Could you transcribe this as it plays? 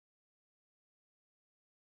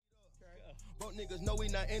Broke niggas know we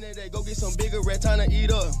not in it. They go get some bigger red time to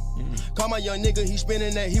eat up. Call my young nigga, he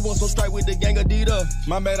spinning that. He wants some strike with the gang of Dita.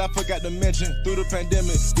 My bad, I forgot to mention. Through the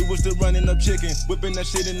pandemic, we was still running up chicken, whipping that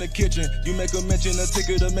shit in the kitchen. You make a mention, a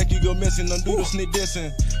ticket to make you go missing. Don't do the sneak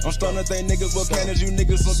dissing. I'm starting to think niggas will panic. You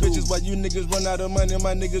niggas some bitches. While you niggas run out of money,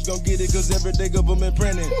 my niggas gon' get it. Cause every day government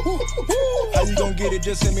printing. How you gon' get it?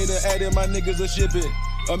 Just send me the ad and my niggas will ship it.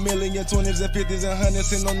 A million, 20s and 50s and 100s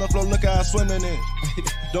sitting on the floor, look how I swim in it.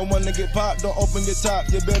 Don't wanna get popped, don't open your top,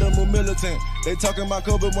 you better move militant. They talking about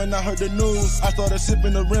COVID when I heard the news, I started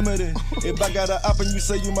sipping the remedy. If I got an op and you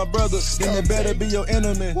say you my brother, then it better be your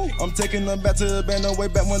enemy. I'm taking them back to the band, no way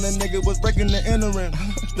back when the nigga was breaking the entering.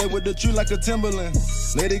 Play with the tree like a Timberland.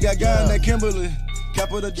 Lady Gaga and that Kimberly.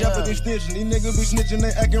 Capital Jeopardy snitching, these niggas be snitching,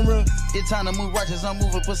 they acting real. It's time to move righteous, I'm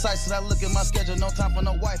moving precise. As I look at my schedule, no time for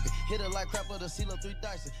no wifey. Hit it like crap with a seal of 3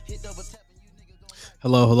 dice. Hit double tapping, you niggas gon'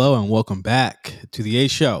 Hello, and welcome back to the A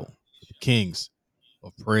Show, the Kings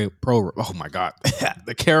of Pro. Oh my God,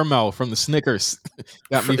 the caramel from the Snickers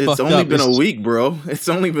got me fucked up. It's only been a week, bro. It's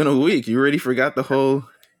only been a week. You already forgot the whole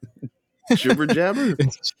jibber jabber.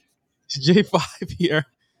 It's J5 here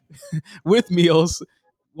with Meelz.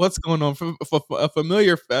 What's going on? A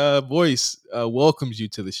familiar voice welcomes you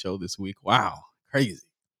to the show this week. Wow, crazy.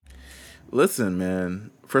 Listen,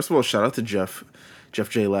 man. First of all, shout out to Jeff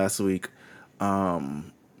J last week for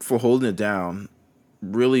holding it down.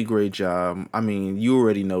 Really great job. I mean, you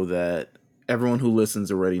already know that. Everyone who listens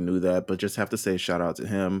already knew that, but just have to say shout out to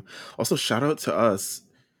him. Also, shout out to us.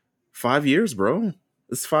 5 years, bro.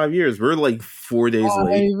 It's 5 years. We're like 4 days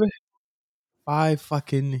late. 5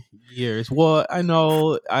 fucking years. Well, I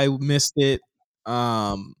know I missed it.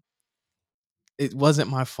 It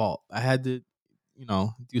wasn't my fault. I had to,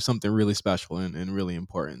 do something really special and really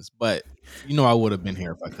important. But I would have been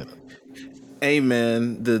here if I could have. Hey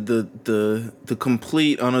man, the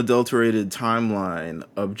complete unadulterated timeline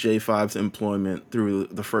of J5's employment through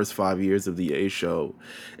the first 5 years of the A Show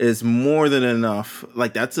is more than enough.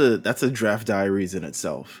 Like that's a draft diaries in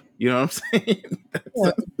itself. You know what I'm saying?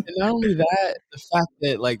 Yeah, and not only that, the fact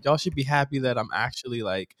that like y'all should be happy that I'm actually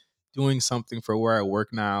like doing something for where I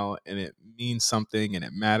work now, and it means something, and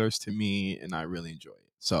it matters to me, and I really enjoy it.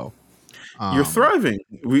 So you're thriving.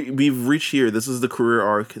 We've reached here. This is the career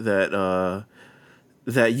arc that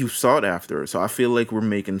you sought after. So I feel like we're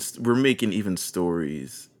making even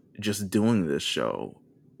stories just doing this show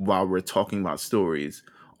while we're talking about stories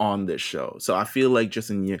on this show. So I feel like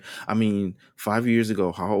 5 years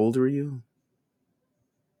ago, how old were you?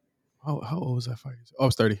 How old was I 5 years ago? Oh, I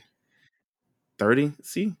was 30. 30?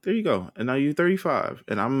 See, there you go. And now you're 35.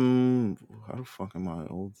 And I'm, how the fuck am I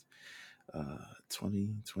old?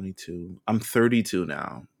 20, 22. I'm 32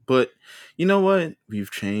 now. But you know what? We've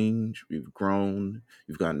changed. We've grown.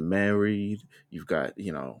 You've gotten married. You've got,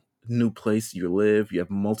 new place you live. You have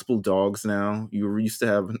multiple dogs now. You were used to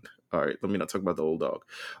have. All right, let me not talk about the old dog.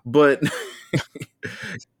 But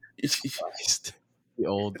the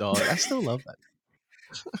old dog. I still love that.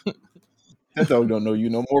 That dog don't know you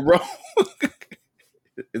no more, bro.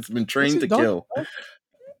 It's been trained to kill.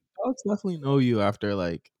 Dogs definitely know you after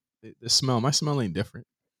like the smell. My smell ain't different.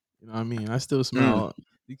 You know what I mean? I still smell.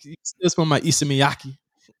 You can still smell my Isamiyaki.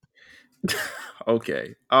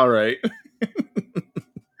 Okay. All right.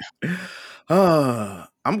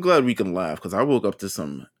 I'm glad we can laugh because I woke up to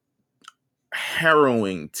some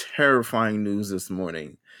harrowing, terrifying news this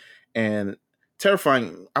morning. And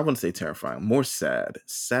terrifying, I wouldn't say terrifying, more sad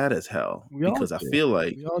as hell. Because I feel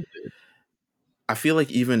like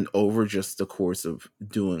even over just the course of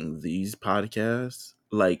doing these podcasts,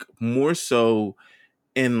 like more so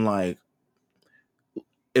in like,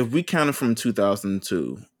 if we counted from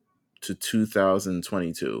 2002 to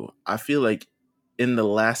 2022, I feel like in the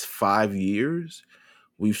last 5 years,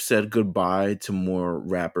 we've said goodbye to more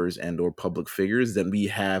rappers and or public figures than we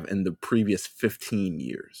have in the previous 15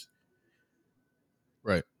 years.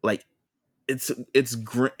 Right. Like it's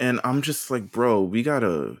and I'm just like, bro,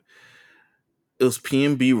 it was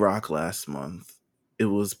P&B Rock last month. It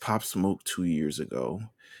was Pop Smoke 2 years ago.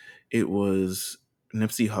 It was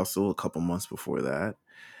Nipsey Hussle a couple months before that.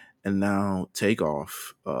 And now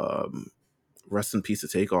Takeoff. Rest in peace to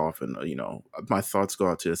Takeoff. And, my thoughts go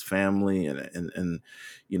out to his family and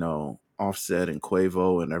Offset and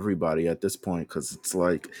Quavo and everybody at this point. Because it's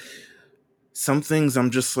like some things I'm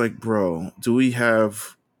just like, bro,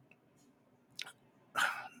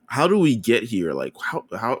 how do we get here? Like, how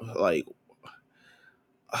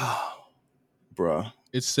bruh.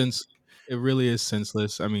 It really is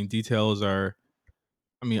senseless. I mean,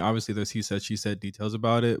 obviously there's he said, she said details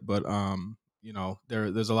about it, but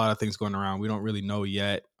there's a lot of things going around. We don't really know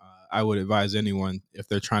yet. I would advise anyone, if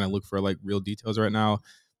they're trying to look for like real details right now,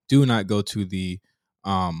 do not go to the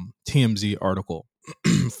TMZ article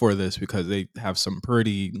for this, because they have some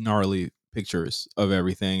pretty gnarly pictures of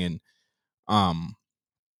everything. And um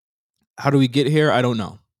how do we get here? I don't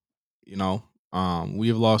know. You know, we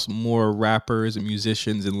have lost more rappers and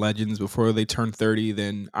musicians and legends before they turn 30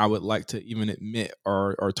 than I would like to even admit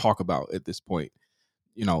or talk about at this point.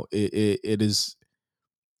 You know, it is,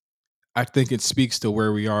 I think it speaks to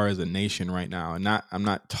where we are as a nation right now. And I'm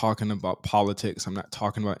not talking about politics. I'm not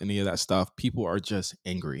talking about any of that stuff. People are just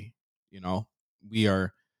angry. You know, we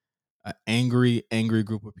are an angry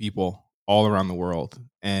group of people all around the world.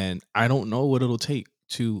 And I don't know what it'll take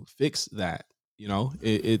to fix that. You know,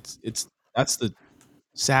 it's that's the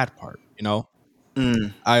sad part. You know,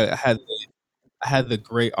 Mm. I had the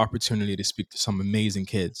great opportunity to speak to some amazing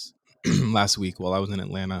kids last week while I was in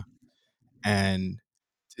Atlanta, and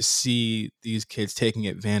to see these kids taking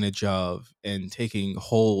advantage of and taking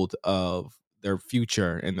hold of their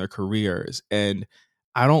future and their careers. And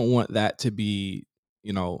I don't want that to be,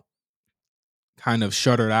 you know, kind of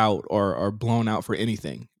shuttered out or blown out for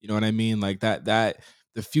anything. You know what I mean? Like that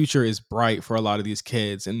the future is bright for a lot of these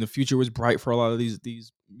kids, and the future was bright for a lot of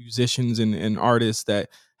these musicians and artists that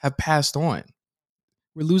have passed on.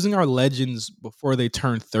 We're losing our legends before they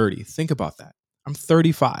turn 30. Think about that. I'm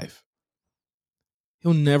 35.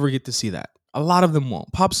 He'll never get to see that. A lot of them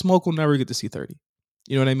won't. Pop Smoke will never get to see 30.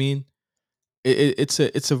 You know what I mean? It's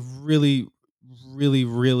a really, really,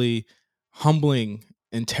 really humbling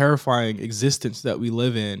and terrifying existence that we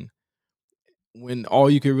live in, when all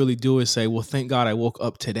you can really do is say, well, thank God I woke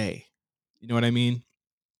up today. You know what I mean?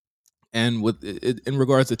 And with in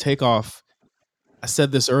regards to Takeoff, I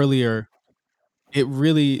said this earlier, it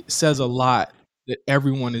really says a lot that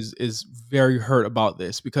everyone is very hurt about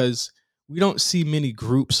this, because we don't see many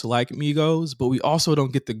groups like Migos, but we also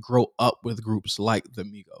don't get to grow up with groups like the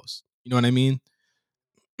Migos. You know what I mean?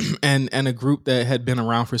 And a group that had been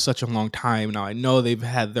around for such a long time. Now I know they've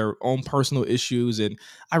had their own personal issues, and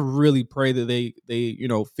I really pray that they you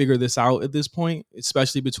know, figure this out at this point,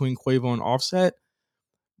 especially between Quavo and Offset.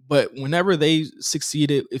 But whenever they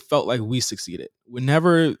succeeded, it felt like we succeeded.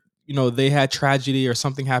 Whenever, you know, they had tragedy or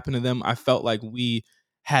something happened to them, I felt like we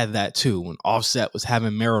had that too. When Offset was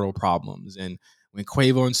having marital problems, and when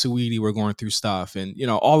Quavo and Saweetie were going through stuff, and you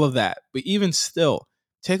know, all of that. But even still,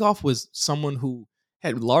 Takeoff was someone who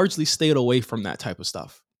had largely stayed away from that type of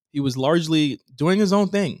stuff. He was largely doing his own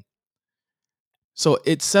thing. So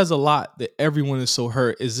it says a lot that everyone is so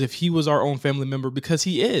hurt, as if he was our own family member, because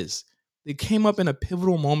he is. They came up in a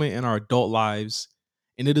pivotal moment in our adult lives,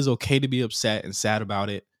 and it is okay to be upset and sad about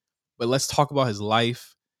it. But let's talk about his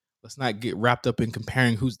life. Let's not get wrapped up in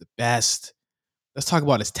comparing who's the best. Let's talk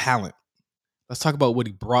about his talent. Let's talk about what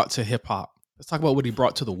he brought to hip hop. Let's talk about what he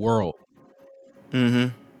brought to the world.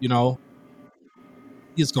 Mm-hmm. You know,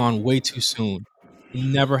 he has gone way too soon. He'll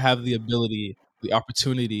never have the ability, the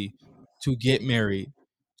opportunity to get married,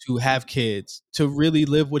 to have kids, to really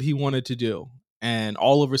live what he wanted to do, and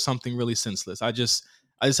all over something really senseless. I just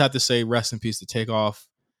have to say, rest in peace to Takeoff.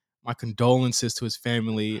 My condolences to his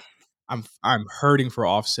family. I'm hurting for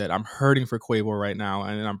Offset. I'm hurting for Quavo right now,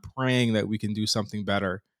 and I'm praying that we can do something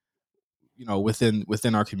better, you know,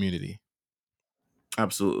 within our community.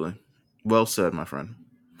 Absolutely. Well said, my friend.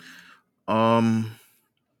 Um,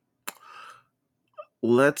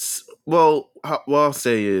 what I'll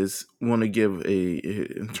say is, want to give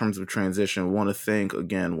in terms of transition, want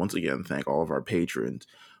to once again, thank all of our patrons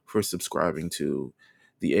for subscribing to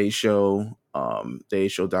the A Show, the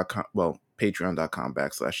AShow.com,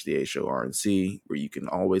 patreon.com/the A Show RNC, where you can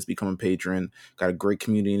always become a patron. Got a great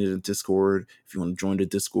community in the Discord. If you want to join the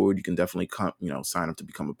Discord, you can definitely sign up to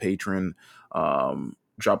become a patron.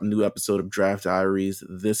 Drop a new episode of Draft Diaries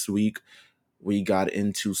this week. We got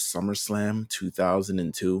into SummerSlam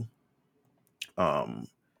 2002.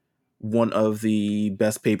 One of the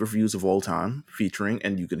best pay-per-views of all time, featuring,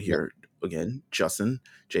 and you can hear again, Justin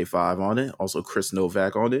J5 on it, also Chris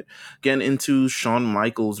Novak on it. Getting into Shawn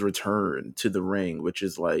Michaels' return to the ring, which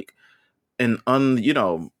is like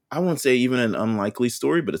I won't say even an unlikely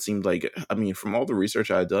story, but it seemed like, I mean, from all the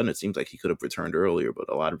research I had done, it seems like he could have returned earlier, but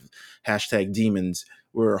a lot of hashtag demons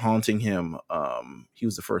were haunting him. He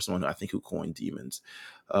was the first one, I think, who coined demons.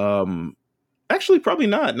 Actually, probably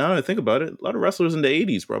not. Now that I think about it, a lot of wrestlers in the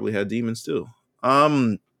 80s probably had demons too.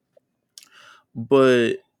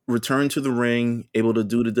 But return to the ring, able to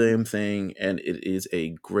do the damn thing, and it is a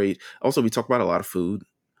great. Also, we talk about a lot of food.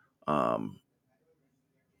 I'm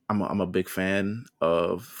a big fan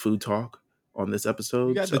of food talk on this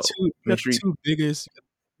episode. So make sure you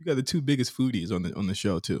got the two biggest foodies on the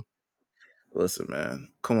show too. Listen, man.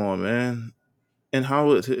 Come on, man. And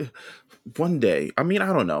how it one day? I mean,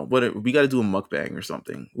 I don't know. But we got to do a mukbang or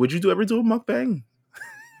something. Would you ever do a mukbang?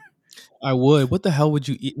 I would. What the hell would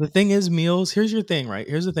you eat? The thing is, Meelz. Here's your thing, right?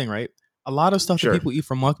 Here's the thing, right? A lot of stuff that Sure. people eat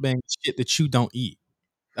from mukbang is shit that you don't eat.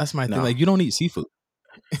 That's my thing. No. Like you don't eat seafood.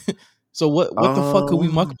 So what the fuck could we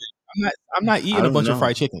mukbang? I'm not I eating a don't bunch of know.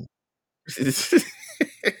 fried chicken.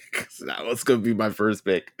 That was gonna be my first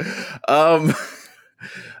pick.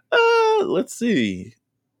 Let's see.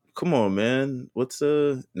 Come on, man. What's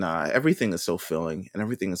nah, everything is so filling and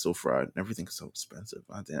everything is so fried and everything is so expensive.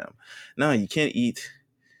 God damn. Nah, you can't eat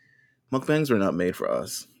mukbangs are not made for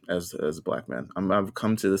us as black men. I've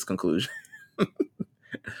come to this conclusion.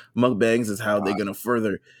 Mukbangs is how they're gonna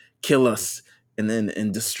further kill us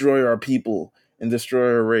and destroy our people and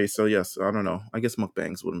destroy our race. So yes, I don't know. I guess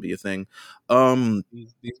mukbangs wouldn't be a thing.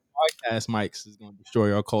 These podcast mics is going to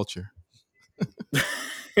destroy our culture.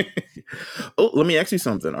 Oh, let me ask you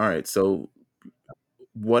something. All right, so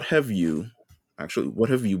what have you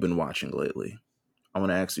been watching lately? I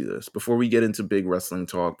want to ask you this before we get into big wrestling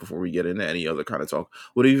talk, before we get into any other kind of talk.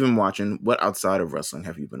 What have you been watching? What outside of wrestling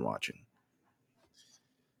have you been watching?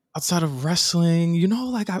 Outside of wrestling,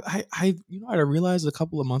 like I realized a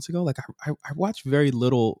couple of months ago, like I watch very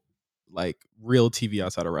little like real TV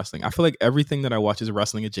outside of wrestling. I feel like everything that I watch is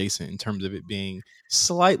wrestling adjacent in terms of it being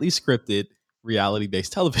slightly scripted, reality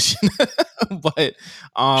based television. But Jesus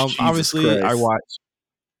obviously Christ.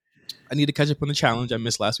 I need to catch up on the challenge. I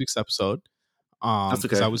missed last week's episode That's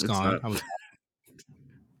because okay. I was It's gone. not.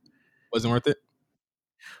 Wasn't worth it.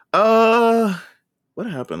 Uh, what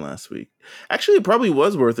happened last week? Actually, it probably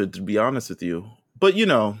was worth it to be honest with you. But you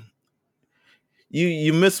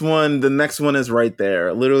miss one, the next one is right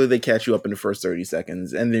there. Literally, they catch you up in the first 30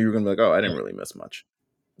 seconds, and then you're gonna be like, "Oh, I didn't really miss much."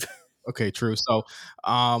 Okay, true. So,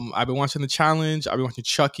 I've been watching the challenge. I've been watching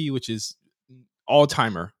Chucky, which is all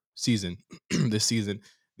timer season this season.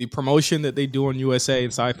 The promotion that they do on USA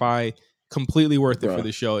and Sci-Fi completely worth it for Bruh.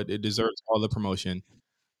 the show. It deserves all the promotion.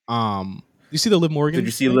 You see the Liv Did you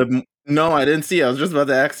Morgan see thing? Liv? No, I didn't see. I was just about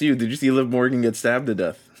to ask you. Did you see Liv Morgan get stabbed to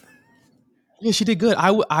death? Yeah, she did good.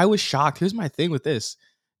 I was shocked. Here's my thing with this.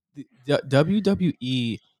 The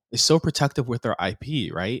WWE is so protective with their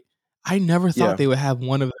IP, right? I never thought Yeah. they would have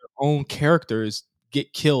one of their own characters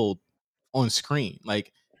get killed on screen.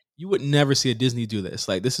 Like you would never see a Disney do this.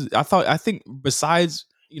 Like this is I think besides,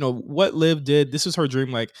 what Liv did, this is her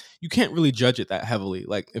dream. Like you can't really judge it that heavily,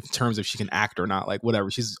 like in terms of she can act or not, like whatever.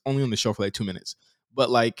 She's only on the show for like 2 minutes. But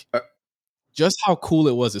like Uh, just how cool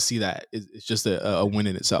it was to see that is just a win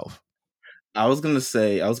in itself. I was gonna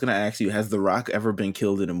ask you, has The Rock ever been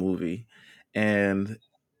killed in a movie? And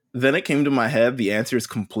then it came to my head. The answer is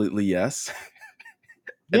completely yes.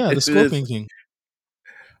 And Yeah, the it is. Scorpion King.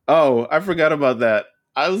 Oh, I forgot about that.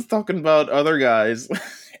 I was talking about other guys.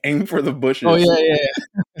 Aim for the Oh bushes. yeah.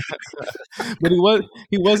 But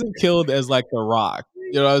he wasn't killed as like The Rock.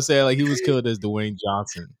 You know what I'm saying? Like he was killed as Dwayne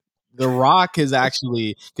Johnson. The Rock is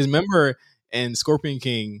actually because remember in Scorpion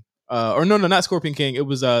King, or no, not Scorpion King. It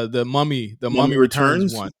was the Mummy, the Mummy Mummy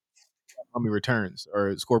Returns Returns. one. Mummy Returns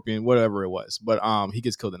or Scorpion, whatever it was. But he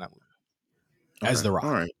gets killed in that movie as Okay, The all Rock.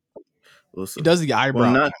 right. He Listen, does the well, eyebrow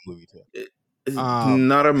in that movie too. Um,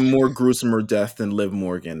 not a more gruesomer death than Liv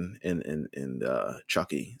Morgan in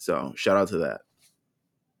Chucky. So shout out to that.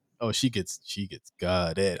 Oh, she gets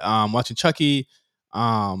gutted. Watching Chucky.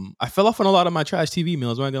 I fell off on a lot of my trash TV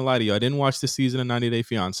meals. I'm not gonna lie to you. I didn't watch the season of 90 Day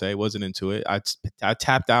Fiance. Wasn't into it. I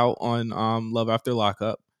tapped out on Love After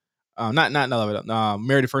Lockup. Not Love It.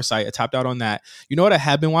 Married at First Sight. I tapped out on that. You know what I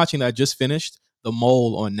have been watching that I just finished? The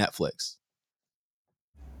Mole on Netflix.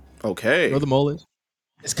 You know what Okay, The Mole is?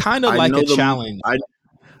 It's kind of I like a know the challenge.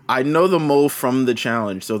 I know the mole from the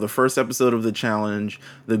challenge. So the first episode of the challenge,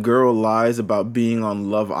 the girl lies about being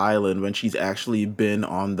on Love Island when she's actually been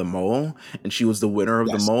on the mole and she was the winner of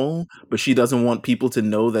the Yes. mole, but she doesn't want people to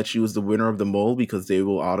know that she was the winner of the mole because they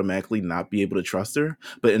will automatically not be able to trust her.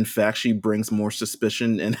 But in fact, she brings more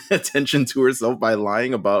suspicion and attention to herself by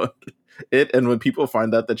lying about it. And when people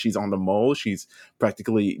find out that she's on the mole, she's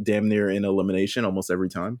practically damn near in elimination almost every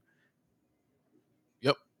time.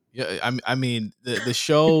 Yep. Yeah. I mean, the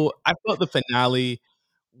show. I felt the finale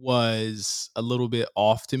was a little bit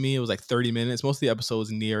off to me. It was like 30 minutes. Most of the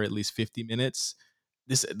episodes near at least 50 minutes.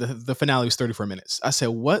 The finale was 34 minutes. I said,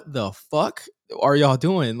 "What the fuck are y'all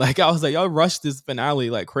doing?" Like I was like, "Y'all rushed this finale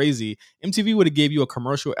like crazy." MTV would have gave you a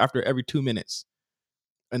commercial after every 2 minutes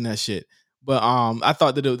and that shit. But I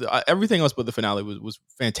thought that everything else but the finale was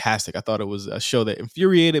fantastic. I thought it was a show that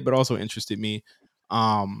infuriated but also interested me.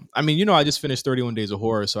 I mean, I just finished 31 Days of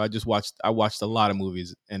Horror, so I watched a lot of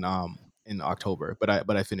movies in October, but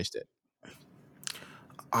I finished it.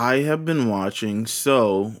 I have been watching,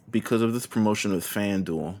 so because of this promotion with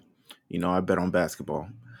FanDuel, I bet on basketball.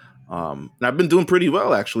 And I've been doing pretty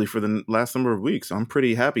well actually for the last number of weeks. I'm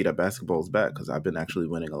pretty happy that basketball is back because I've been actually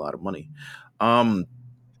winning a lot of money.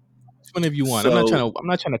 Which one have you won? So I'm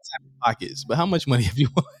not trying to tap your pockets, but how much money have you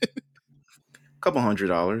won? a couple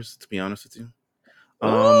 $100 to be honest with you.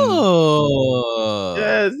 Oh,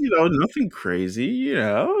 Yeah, nothing crazy,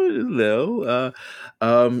 little. You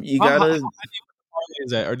how gotta. many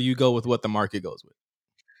is that, or do you go with what the market goes with?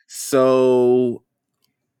 So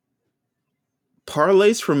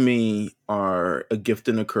parlays for me are a gift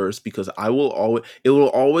and a curse because it will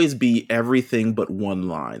always be everything but one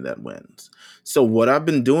line that wins. So what I've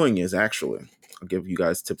been doing is actually, I'll give you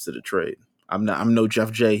guys tips of the trade. I'm no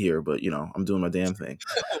Jeff J here, but I'm doing my damn thing.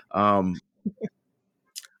 Um,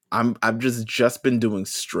 I've just been doing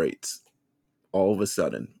straights all of a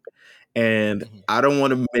sudden, and I don't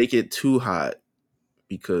want to make it too hot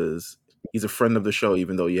because he's a friend of the show,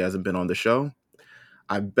 even though he hasn't been on the show.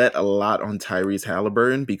 I bet a lot on Tyrese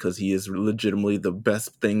Halliburton because he is legitimately the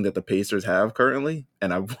best thing that the Pacers have currently,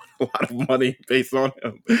 and I've won a lot of money based on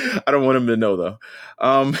him. I don't want him to know though,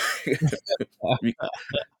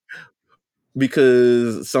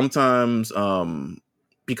 because sometimes,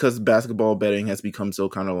 because basketball betting has become so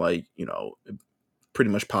kind of like pretty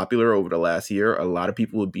much popular over the last year, a lot of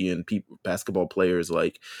people would be in basketball players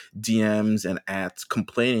like DMs and ads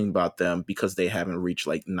complaining about them because they haven't reached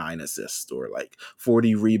like 9 assists or like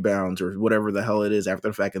 40 rebounds or whatever the hell it is after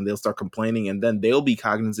the fact, and they'll start complaining, and then they'll be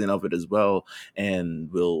cognizant of it as well, and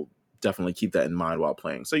will definitely keep that in mind while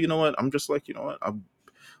playing. So you know what? I'm just like,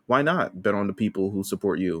 why not bet on the people who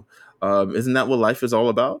support you? Isn't that what life is all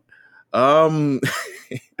about? Um,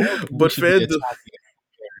 You but should be Fed, attacking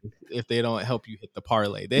if they don't help you hit the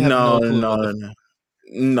parlay. They have no, no clue what the. no, no.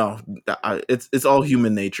 No, it's all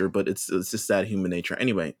human nature, but it's just that human nature.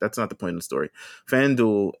 Anyway, that's not the point of the story.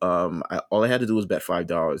 FanDuel, all I had to do was bet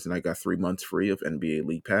 $5, and I got 3 months free of NBA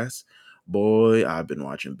League Pass. Boy, I've been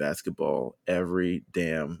watching basketball every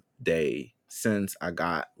damn day since I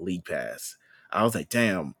got League Pass. I was like,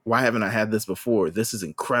 damn, why haven't I had this before? This is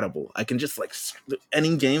incredible. I can just like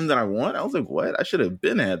any game that I want. I was like, what? I should have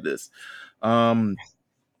been had this.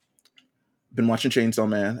 Been watching Chainsaw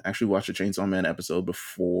Man. Actually watched a Chainsaw Man episode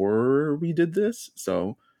before we did this.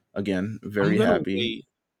 So again, I'm very gonna happy. wait.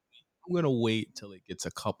 I'm gonna wait till it gets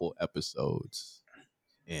a couple episodes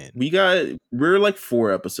in. We're like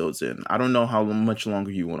 4 episodes in. I don't know how much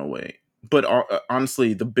longer you want to wait. But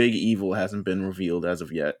honestly, the big evil hasn't been revealed as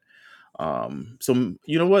of yet. So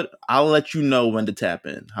you know what? I'll let you know when to tap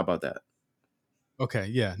in. How about that? Okay,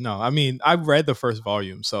 yeah, no, I mean, I've read the first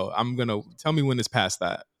volume, so I'm gonna tell me when it's past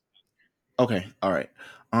that. Okay, all right.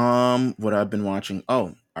 What I've been watching.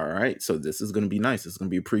 Oh, all right. So this is gonna be nice. This is gonna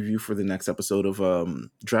be a preview for the next episode of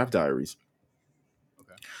Draft Diaries.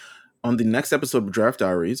 Okay. On the next episode of Draft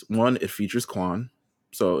Diaries, one, it features Quan.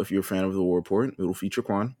 So if you're a fan of the War Report, it will feature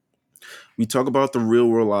Quan. We talk about the real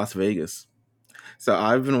world Las Vegas. So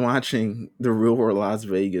I've been watching the real world Las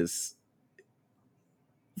Vegas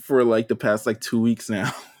for like the past like 2 weeks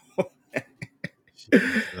now.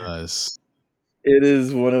 Jesus. It is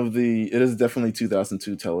definitely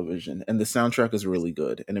 2002 television, and the soundtrack is really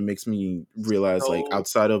good, and it makes me realize like So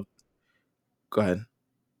outside of, go ahead.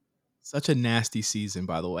 such a nasty season,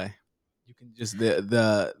 by the way. You can just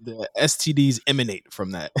the STDs emanate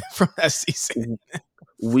from that from that season.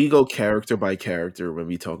 We go character by character when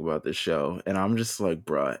we talk about this show, and I'm just like,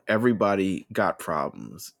 bruh, everybody got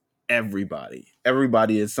problems. Everybody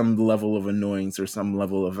is some level of annoyance or some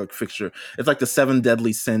level of like fixture. It's like the 7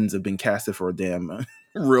 deadly sins have been casted for a damn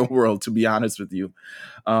real world, to be honest with you.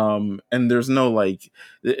 And there's no like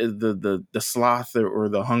the sloth or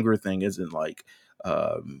the hunger thing isn't like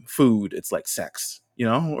food. It's like sex,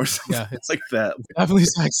 or something Yeah, it's like that. definitely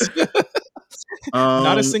sex.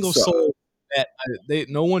 Not a single So soul bet.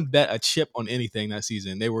 No one bet a chip on anything that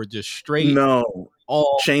season. They were just straight no,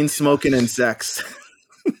 all. chain smoking and sex.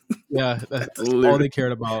 Yeah, That's that's all literally. they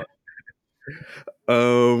cared about.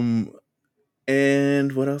 Um,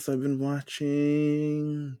 and what else I've been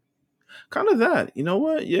watching? Kind of that. You know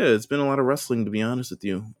what? Yeah, it's been a lot of wrestling, to be honest with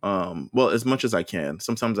you. Well, as much as I can.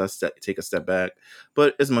 Sometimes I take a step back,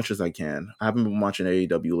 but as much as I can. I haven't been watching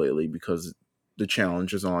AEW lately because the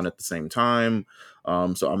challenge is on at the same time.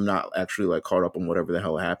 So I'm not actually like caught up on whatever the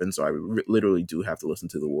hell happened. So I literally do have to listen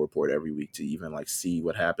to the War Report every week to even like see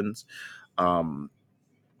what happens.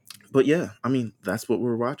 But yeah, I mean, that's what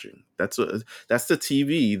we're watching. That's the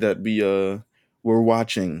TV that we're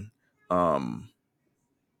watching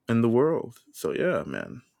in the world. So yeah,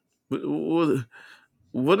 man.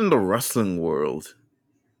 What in the wrestling world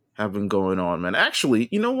have been going on, man. Actually,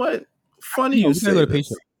 you know what? Funny No, you we gotta say go to Patreon.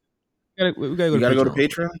 this. We gotta go You to got to go Patreon to real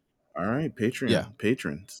quick. Patreon. All right, Yeah, Patreon,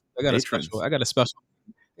 patrons, I got a special. patrons. I got a special.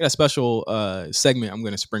 I got a special segment I'm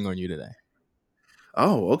gonna spring on you today.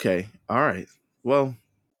 Oh, okay. All right. Well,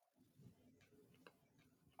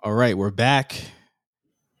 All right, we're back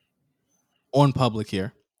on public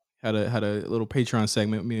here. Had a little Patreon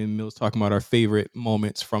segment. Me and Mills talking about our favorite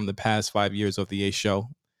moments from the past 5 years of the A show.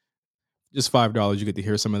 Just $5, you get to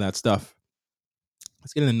hear some of that stuff.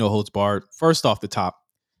 Let's get into No Holds Barred. First off the top,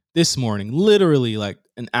 this morning, literally like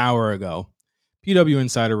an hour ago, PW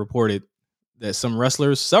Insider reported that several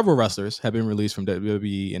wrestlers, have been released from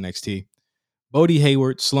WWE NXT. Bodie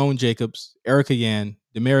Hayward, Sloane Jacobs, Erica Yan,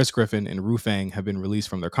 Damaris Griffin, and Rufang have been released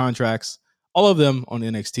from their contracts. All of them on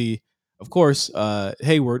NXT. Of course,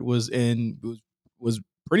 Hayward was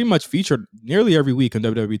pretty much featured nearly every week on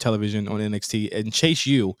WWE television on NXT, and Chase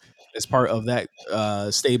U is part of that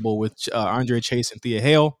stable with Andre Chase and Thea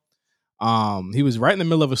Hale. He was right in the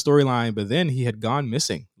middle of a storyline, but then he had gone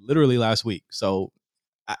missing literally last week. So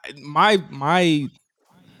my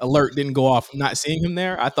alert didn't go off not seeing him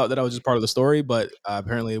there. I thought that was just part of the story, but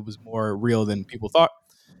apparently it was more real than people thought.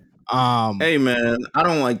 hey man, I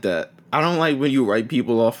don't like that. I don't like when you write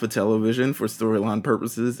people off for television for storyline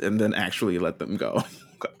purposes and then actually let them go.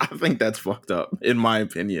 I think that's fucked up, in my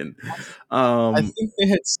opinion. I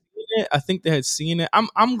think they had seen it.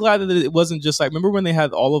 I'm glad that it wasn't just like, remember when they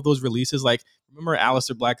had all of those releases? Like, remember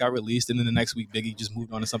Aleister Black got released, and then the next week Biggie just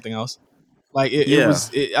moved on to something else. Like Yeah,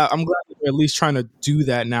 I'm glad that they're at least trying to do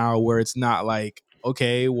that now, where it's not like,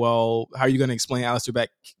 okay, well, how are you going to explain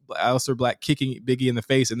Aleister Black kicking Biggie in the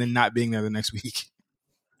face and then not being there the next week?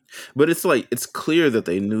 but it's like it's clear that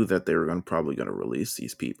they knew that they were probably going to release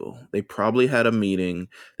these people. They probably had a meeting.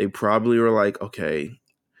 They probably were like, okay,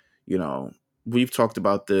 you know, we've talked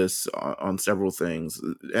about this on several things.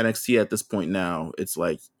 NXT at this point now, it's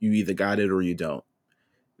like you either got it or you don't.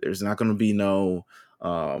 There's not going to be no,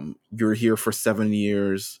 you're here for 7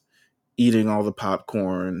 years, eating all the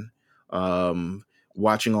popcorn,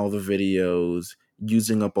 watching all the videos,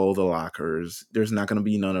 using up all the lockers. There's not going to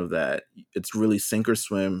be none of that. It's really sink or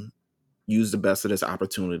swim. Use the best of this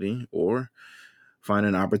opportunity or find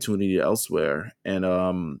an opportunity elsewhere. And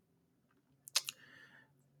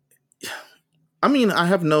I mean, I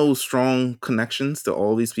have no strong connections to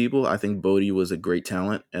all these people. I think Bodie was a great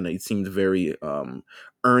talent, and he seemed very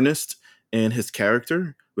earnest in his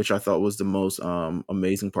character, which I thought was the most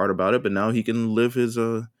amazing part about it. But now he can live his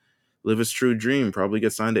true dream. Probably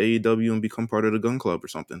get signed to AEW and become part of the Gun Club or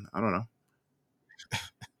something. I don't know.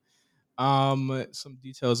 Some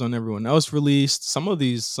details on everyone else released. Some of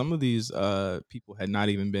these people had not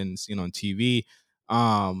even been seen on TV.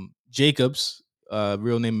 Jacobs,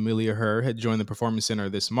 real name Amelia Herr, had joined the Performance Center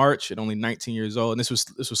this March at only 19 years old, and this was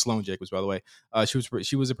Sloane Jacobs, by the way.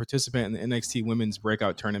 She was a participant in the NXT Women's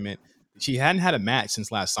Breakout Tournament. She hadn't had a match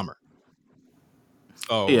since last summer.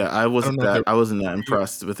 So Yeah, I don't wasn't know if that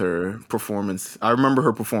impressed with her performance. I remember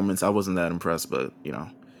her performance. I wasn't that impressed, but yeah.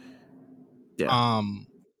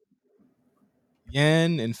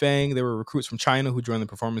 Yan and Fang, they were recruits from China who joined the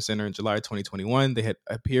Performance Center in July 2021. They had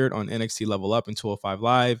appeared on NXT Level Up and 205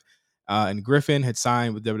 Live. And Griffin had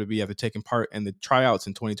signed with WWE after taking part in the tryouts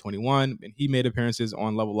in 2021. And he made appearances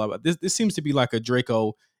on Level Up. This seems to be like a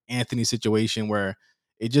Draco Anthony situation where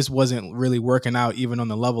it just wasn't really working out even on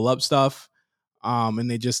the Level Up stuff.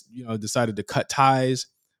 And they just, decided to cut ties.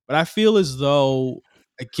 But I feel as though,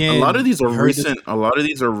 A lot of again, these are we heard this. recent. A lot of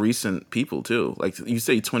these are recent people too. Like you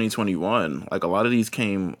say, 2021. Like a lot of these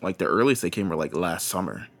came. Like the earliest they came were like last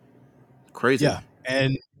summer. Crazy. Yeah.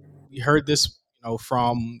 And we heard this,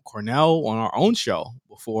 from Cornell on our own show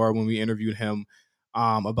before when we interviewed him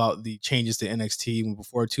about the changes to NXT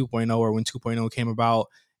before 2.0 or when 2.0 came about.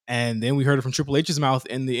 And then we heard it from Triple H's mouth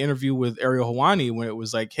in the interview with Ariel Helwani when it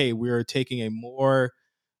was like, hey, we're taking a more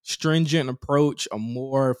stringent approach, a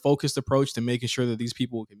more focused approach to making sure that these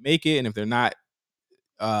people can make it. And if they're not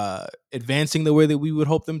advancing the way that we would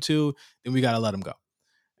hope them to, then we got to let them go.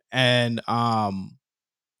 And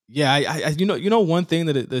yeah, I one thing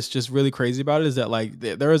that's just really crazy about it is that like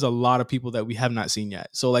there is a lot of people that we have not seen yet.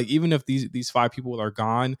 So like even if these 5 people are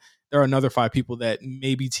gone, there are another 5 people that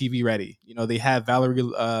may be TV ready. They have Valerie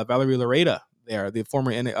Lareda there, the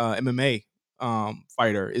former MMA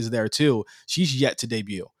fighter is there too. She's yet to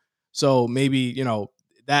debut, so maybe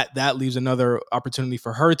that leaves another opportunity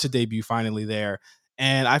for her to debut finally there.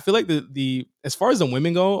 And I feel like the as far as the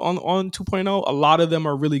women go on 2.0, a lot of them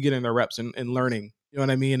are really getting their reps and learning. You know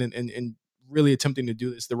what I mean? And really attempting to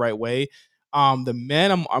do this the right way. The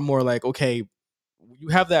men, I'm more like, okay, you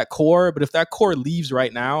have that core, but if that core leaves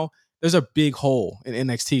right now, there's a big hole in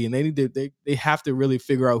NXT, and they have to really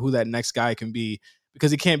figure out who that next guy can be,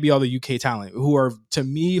 because it can't be all the UK talent who are, to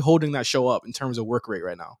me, holding that show up in terms of work rate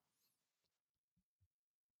right now.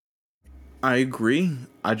 I agree.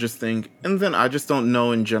 I just think, and then I just don't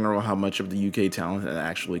know in general how much of the UK talent is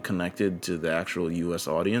actually connected to the actual US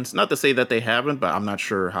audience. Not to say that they haven't, but I'm not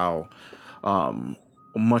sure how um,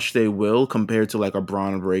 much they will compared to like a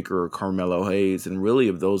Braun Breaker or Carmelo Hayes. And really,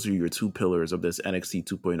 if those are your two pillars of this NXT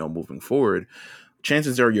 2.0 moving forward,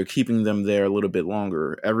 chances are you're keeping them there a little bit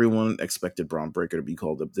longer. Everyone expected Braun Breaker to be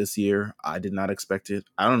called up this year. I did not expect it.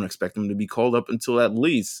 I don't expect him to be called up until at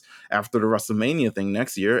least after the WrestleMania thing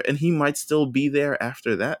next year, and he might still be there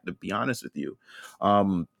after that, to be honest with you.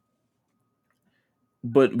 Um,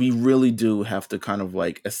 but we really do have to kind of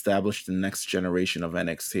like establish the next generation of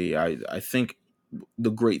NXT. I think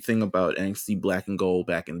the great thing about NXT Black and Gold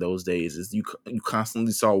back in those days is you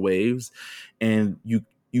constantly saw waves, and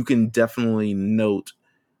you can definitely note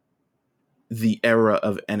the era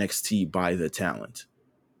of NXT by the talent,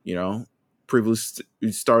 you know, previously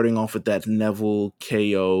starting off with that Neville,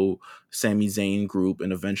 KO, Sami Zayn group,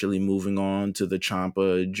 and eventually moving on to the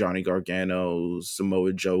Ciampa, Johnny Gargano,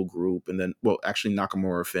 Samoa Joe group, and then, well, actually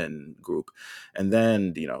Nakamura Finn group. And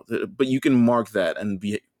then, but you can mark that and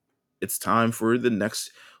it's time for the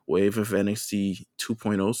next wave of NXT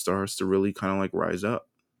 2.0 stars to really kind of like rise up.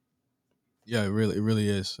 Yeah, it really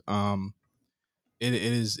is. It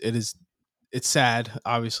is it's sad,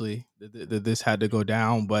 obviously, that this had to go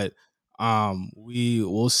down, but we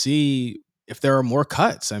will see if there are more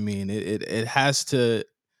cuts. I mean, it has to.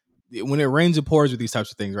 When it rains, it pours with these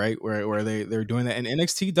types of things, right? Where they're doing that, and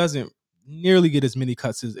NXT doesn't nearly get as many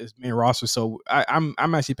cuts as main roster. So I'm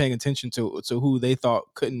actually paying attention to who they thought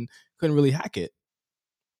couldn't really hack it.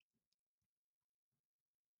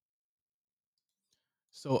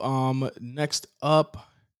 So next up,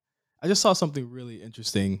 I just saw something really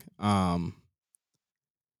interesting. You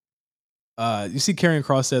see, Karrion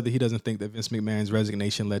Kross said that he doesn't think that Vince McMahon's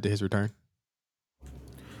resignation led to his return.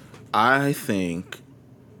 I think,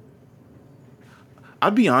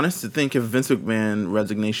 I'd be honest to think if Vince McMahon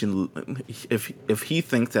resignation, if he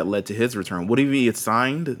thinks that led to his return, would he have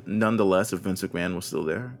signed nonetheless if Vince McMahon was still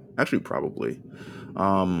there? Actually, probably.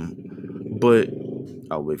 But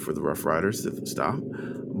I'll wait for the Rough Riders to stop.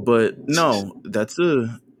 But no, that's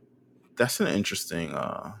an interesting Take.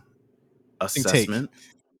 assessment.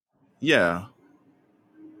 Yeah.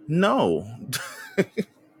 No.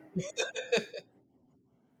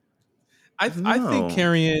 I think No.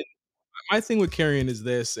 Karrion. My thing with Karrion is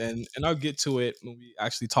this, and I'll get to it when we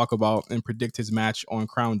actually talk about and predict his match on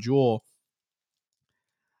Crown Jewel.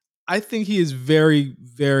 I think he is very,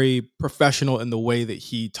 very professional in the way that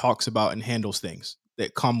he talks about and handles things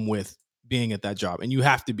that come with being at that job. And you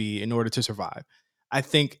have to be in order to survive. I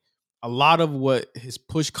think a lot of what his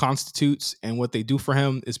push constitutes and what they do for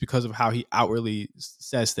him is because of how he outwardly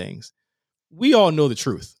says things. We all know the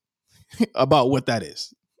truth about what that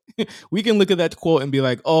is. We can look at that quote and be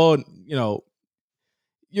like, oh,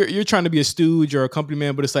 you're trying to be a stooge or a company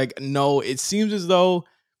man, but it's like, no, it seems as though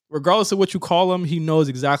regardless of what you call him, he knows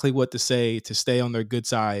exactly what to say to stay on their good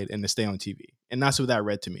side and to stay on TV. And that's what that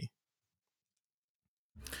read to me.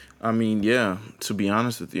 I mean, yeah, to be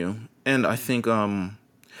honest with you. And I think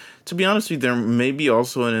to be honest with you, there may be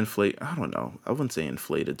also an I don't know, I wouldn't say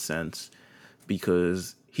inflated sense,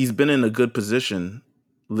 because he's been in a good position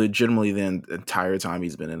legitimately the entire time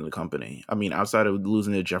he's been in the company. I mean, outside of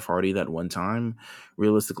losing to Jeff Hardy that one time,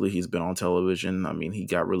 realistically, he's been on television. I mean, he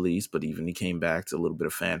got released, but even he came back to a little bit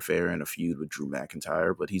of fanfare and a feud with Drew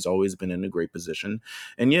McIntyre, but he's always been in a great position.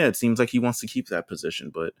 And yeah, it seems like he wants to keep that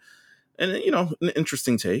position, and an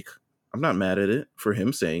interesting take. I'm not mad at it for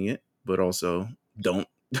him saying it, but also don't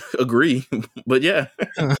agree. But yeah.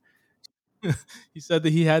 He said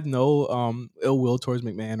that he had no ill will towards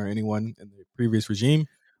McMahon or anyone in the previous regime.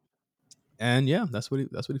 And yeah, that's what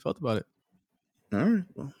he felt about it. All right.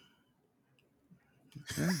 Well,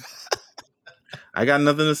 yeah. I got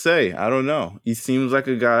nothing to say. I don't know. He seems like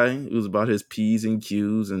a guy who's about his P's and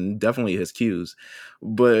Q's, and definitely his Q's.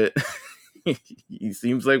 But he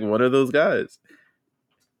seems like one of those guys.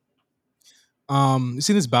 You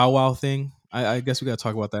seen this Bow Wow thing? I guess we got to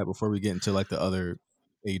talk about that before we get into like the other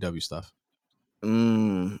AEW stuff.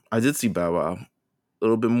 I did see Bow Wow a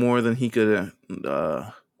little bit more than he could.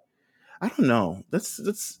 I don't know.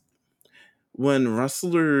 That's when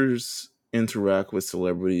wrestlers interact with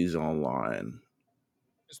celebrities online.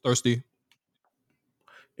 It's thirsty.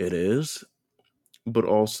 It is, but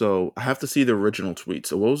also I have to see the original tweet.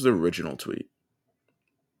 So what was the original tweet?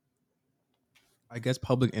 I guess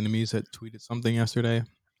Public Enemies had tweeted something yesterday,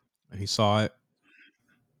 and he saw it,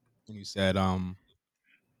 and you said,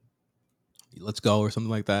 let's go or something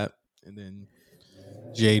like that. And then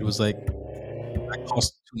Jade was like, that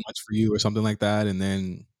cost too much for you or something like that. And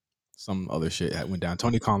then some other shit went down.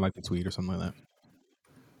 Tony Khan liked the tweet or something like that.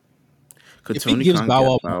 Could If he Tony gives Khan Bow get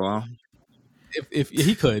Wow, Bow Wow? if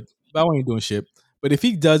he could, Bow Wow ain't doing shit. But if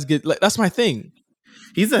he does get, like, that's my thing.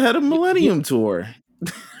 He's ahead of Millennium Tour.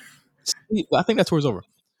 I think that tour's over.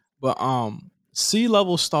 But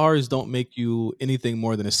C-level stars don't make you anything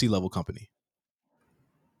more than a C-level company.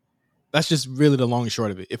 That's just really the long and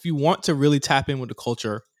short of it. If you want to really tap in with the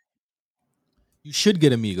culture, you should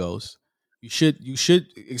get Amigos. You should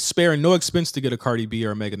spare no expense to get a Cardi B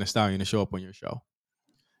or a Megan Thee Stallion to show up on your show.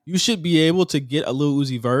 You should be able to get a Lil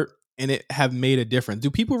Uzi Vert and it have made a difference.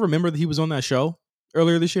 Do people remember that he was on that show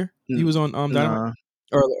earlier this year? He was on Dynamite Nah,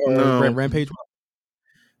 or no. Rampage.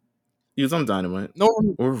 He was on Dynamite No,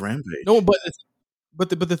 or Rampage. no, but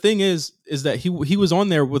the thing is that he was on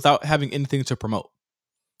there without having anything to promote.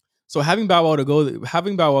 So having Bow Wow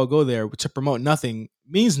go there to promote nothing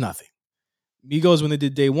means nothing. Migos, when they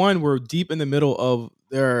did day one, were deep in the middle of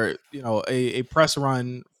their, a press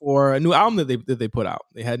run for a new album that they put out.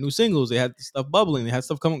 They had new singles, they had stuff bubbling, they had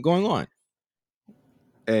stuff going on.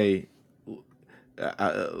 Hey,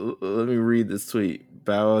 let me read this tweet.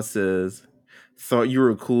 Bow Wow says, "Thought you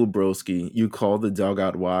were cool, broski. You called the dog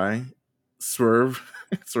out. Why?" Swerve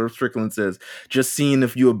Strickland says, "Just seeing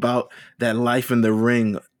if you about that life in the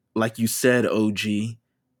ring, like you said, OG."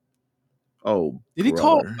 Oh, did he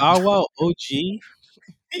call brother. Bow Wow OG?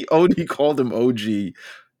 He called him OG.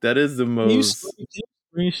 That is the most. Can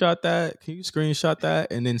you screenshot that? Can you screenshot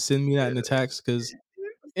that and then send me that in the text? Because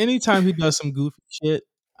anytime he does some goofy shit,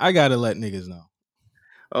 I gotta let niggas know.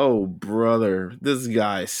 Oh, brother, this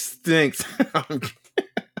guy stinks. I'm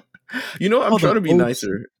trying to be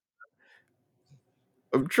nicer.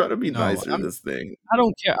 I'm trying to be nicer. This thing. I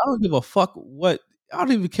don't care. I don't give a fuck what. I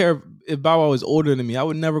don't even care if Bow Wow is older than me. I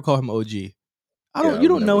would never call him OG. You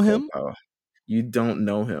don't know him. You don't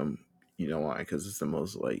know him. You know why? Because it's the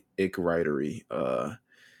most like ick writery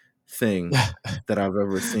thing that I've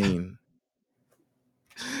ever seen.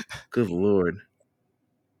 Good Lord.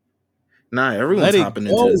 Nah, everyone's hopping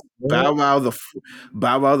into this. Bow Wow,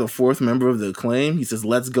 the fourth member of the Acclaim. He says,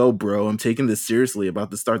 "Let's go, bro. I'm taking this seriously. About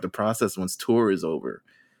to start the process once tour is over."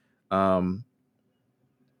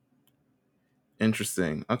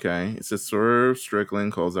 Interesting. Okay. It says Swerve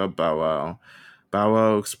Strickland calls out Bow Wow. Bow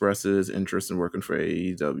Wow expresses interest in working for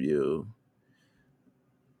AEW.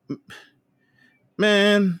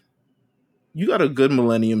 Man, you got a good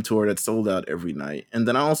Millennium Tour that's sold out every night. And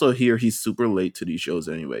then I also hear he's super late to these shows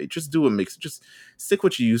anyway. Just do a mix. Just stick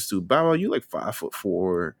what you used to. Bow Wow, you like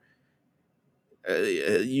 5'4".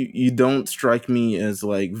 You don't strike me as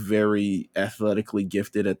like very athletically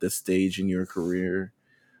gifted at this stage in your career.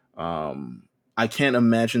 I can't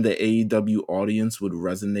imagine the AEW audience would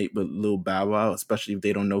resonate with Lil Bow Wow, especially if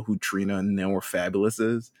they don't know who Trina and Now Fabulous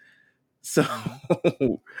is. So,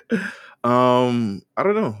 I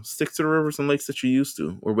don't know. Stick to the rivers and lakes that you used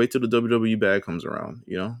to, or wait till the WWE bag comes around.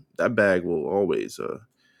 That bag will always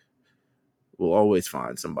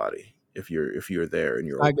find somebody if you're there and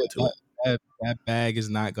you're open to it. That bag is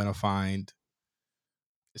not gonna find.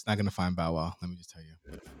 It's not gonna find Bow Wow. Let me just tell you,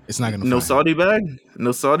 it's not gonna. No find Saudi bag.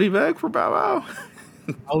 No Saudi bag for Bow Wow.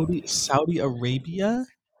 Saudi Arabia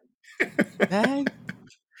bag.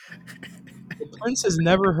 The prince has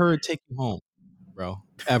never heard "Take You Home," bro,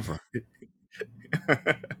 ever.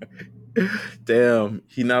 Damn,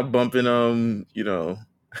 he not bumping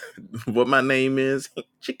what my name is.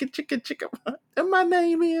 Chicka chicka chicka. What my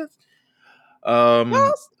name is.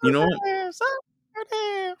 You know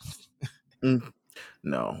what?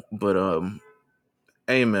 No, but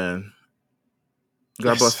hey man.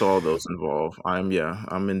 God bless all those involved. I'm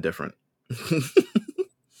indifferent.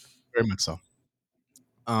 Very much so.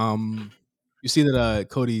 You see that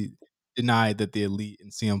Cody denied that the Elite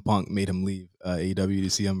and CM Punk made him leave AEW. To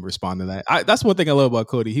see him respond to that. That's one thing I love about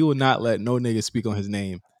Cody. He will not let no nigga speak on his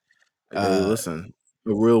name. Hey, listen,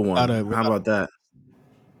 the real one. How about that?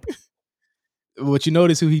 But you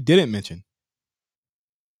notice who he didn't mention?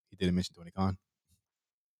 He didn't mention Tony Khan.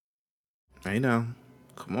 Hey now,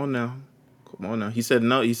 come on now. He said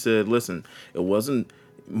no. He said, listen, it wasn't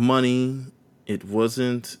money. It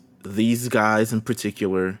wasn't these guys in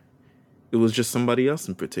particular. It was just somebody else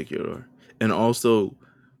in particular. And also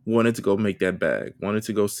wanted to go make that bag. Wanted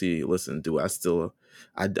to go see, listen, do I still...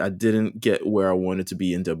 I didn't get where I wanted to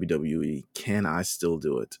be in WWE. Can I still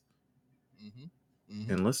do it? Mm-hmm.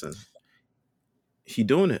 Mm-hmm. And listen, he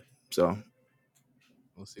doing it. So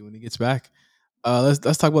we'll see when he gets back. Let's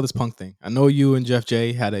talk about this Punk thing. I know you and Jeff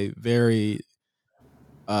J had a very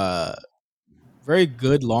Uh, very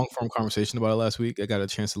good long form conversation about it last week. I got a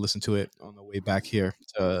chance to listen to it on the way back here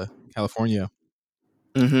to California.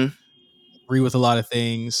 Mm-hmm. Agree with a lot of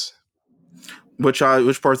things. Which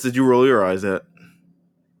parts did you roll your eyes at?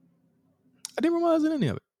 I didn't realize any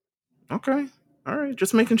of it. Okay. All right.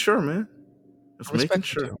 Just making sure, man. I Just making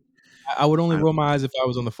respect you sure. too. I would only roll my eyes if I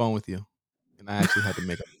was on the phone with you, and I actually had to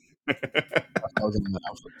make up. If I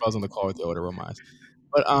was on the call with you, I would have rolled my eyes.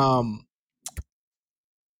 But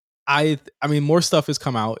I mean, more stuff has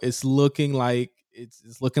come out. It's looking like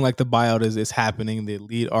it's looking like the buyout is happening. The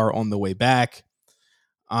elite are on the way back.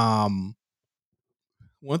 Um,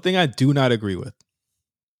 one thing I do not agree with.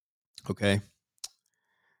 Okay,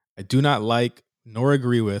 I do not like nor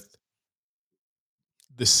agree with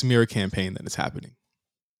the smear campaign that is happening.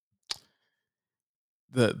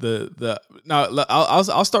 The now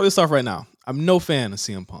I'll start this off right now. I'm no fan of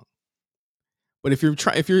CM Punk, but if you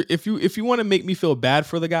want to make me feel bad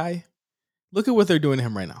for the guy, look at what they're doing to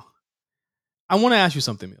him right now. I want to ask you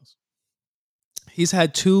something, Meelz. He's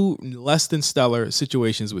had two less than stellar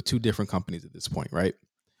situations with two different companies at this point, right?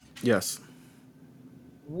 Yes.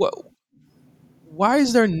 What? Why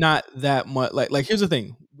is there not that much? Like here's the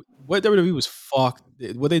thing: what WWE was fucked.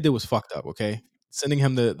 What they did was fucked up. Okay, sending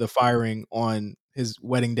him the firing on his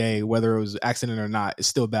wedding day, whether it was accident or not, is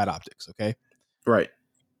still bad optics. Okay, Right.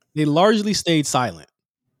 they largely stayed silent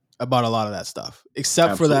about a lot of that stuff,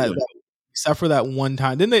 except for that. Absolutely. Except for that one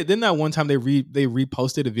time, didn't that one time they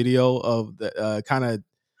reposted a video of the kind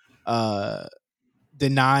of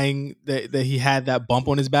denying that he had that bump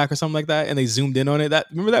on his back or something like that, and they zoomed in on it. That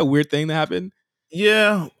remember that weird thing that happened?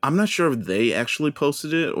 Yeah. I'm not sure if they actually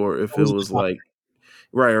posted it or if That it was was the like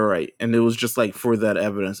right. And it was just like for that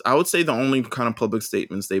evidence. I would say the only kind of public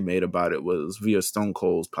statements they made about it was via Stone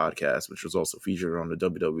Cold's podcast, which was also featured on the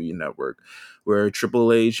WWE network, where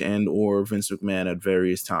Triple H and or Vince McMahon at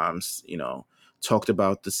various times, talked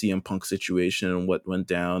about the CM Punk situation and what went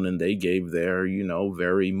down, and they gave their,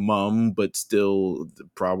 very mum, but still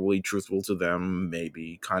probably truthful to them,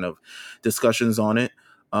 maybe kind of discussions on it.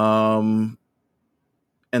 And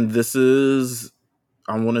this is,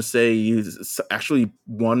 I want to say, actually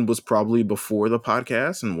one was probably before the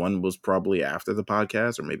podcast and one was probably after the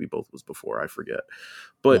podcast, or maybe both was before, I forget.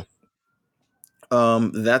 yeah.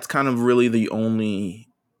 But that's kind of really the only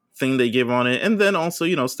thing they give on it. And then also,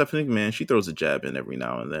 Stephanie McMahon, she throws a jab in every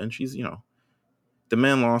now and then. She's, the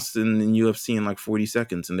man lost in UFC in like 40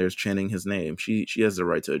 seconds and there's chanting his name. She has the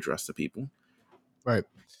right to address the people. Right.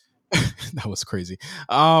 That was crazy.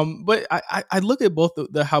 But I look at both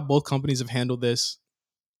how both companies have handled this.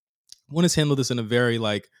 One has handled this in a very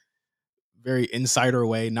very insider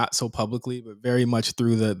way, not so publicly, but very much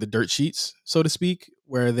through the dirt sheets, so to speak,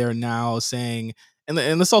 where they're now saying, and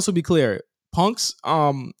let's also be clear, Punk's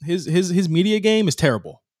his media game is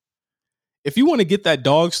terrible. If you want to get that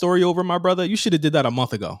dog story over, my brother, you should have did that a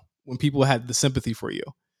month ago when people had the sympathy for you.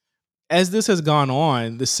 As this has gone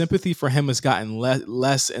on, the sympathy for him has gotten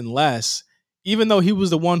less and less, even though he was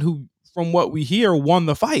the one who, from what we hear, won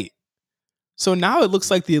the fight. So now it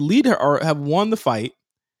looks like the elite have won the fight.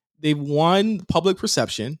 They've won public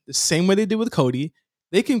perception the same way they did with Cody.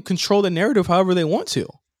 They can control the narrative however they want to.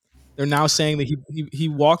 They're now saying that he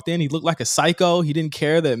walked in, he looked like a psycho. He didn't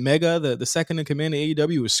care that Mega, the second in command of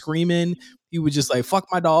AEW, was screaming. He was just like, fuck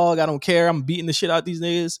my dog, I don't care. I'm beating the shit out these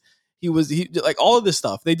niggas. He like all of this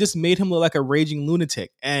stuff. They just made him look like a raging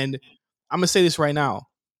lunatic. And I'm gonna say this right now.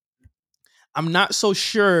 I'm not so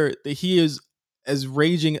sure that he is as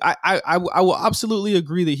raging. I will absolutely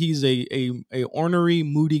agree that he's a ornery,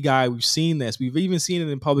 moody guy. We've seen this. We've even seen it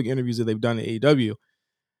in public interviews that they've done at AEW.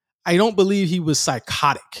 I don't believe he was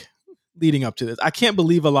psychotic leading up to this. I can't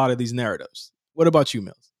believe a lot of these narratives. What about you,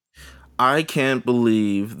 Meelz? I can't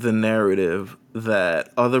believe the narrative that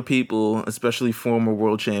other people, especially former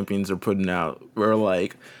world champions, are putting out. Where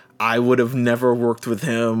like, I would have never worked with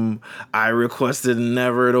him. I requested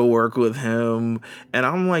never to work with him. And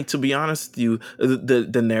I'm like, to be honest with you,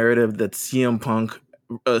 the narrative that CM Punk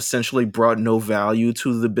essentially brought no value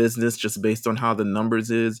to the business just based on how the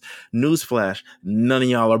numbers is. Newsflash, none of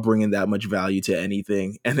y'all are bringing that much value to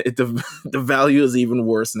anything. And the value is even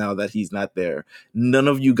worse now that he's not there. None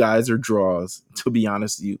of you guys are draws, to be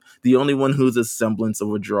honest with you. The only one who's a semblance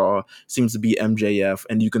of a draw seems to be MJF,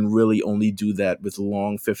 and you can really only do that with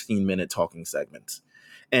long 15-minute talking segments.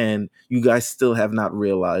 And you guys still have not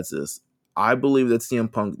realized this. I believe that CM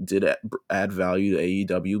Punk did add value to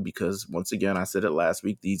AEW because, once again, I said it last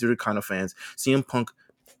week, these are the kind of fans. CM Punk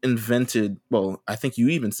invented, well, I think you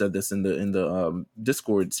even said this in the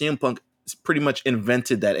Discord, CM Punk pretty much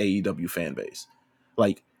invented that AEW fan base.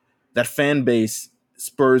 Like, that fan base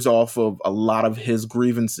spurs off of a lot of his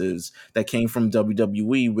grievances that came from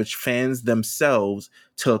WWE, which fans themselves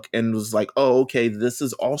took and was like, oh, okay, this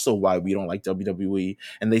is also why we don't like WWE.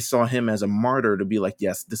 And they saw him as a martyr to be like,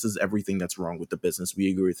 yes, this is everything that's wrong with the business. We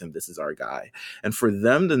agree with him. This is our guy. And for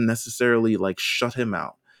them to necessarily like shut him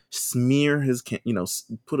out, smear his,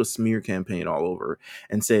 put a smear campaign all over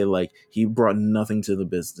and say like he brought nothing to the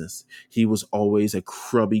business. He was always a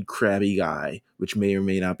crabby guy, which may or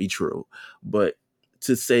may not be true. But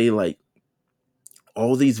to say like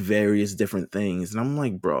all these various different things. And I'm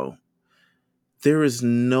like, bro, there is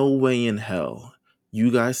no way in hell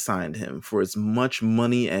you guys signed him for as much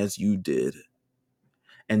money as you did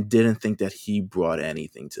and didn't think that he brought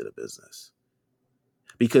anything to the business.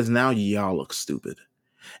 Because now y'all look stupid.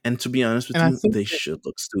 And to be honest with you, they should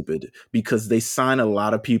look stupid because they sign a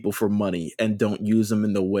lot of people for money and don't use them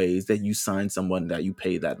in the ways that you sign someone that you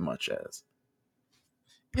pay that much as.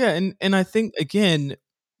 Yeah, and I think again,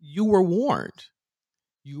 you were warned.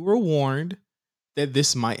 You were warned that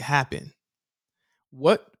this might happen.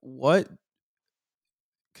 What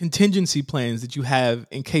contingency plans did you have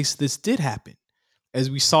in case this did happen? As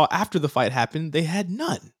we saw after the fight happened, they had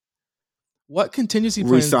none. What contingency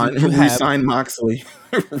plans did you have? Resign Moxley.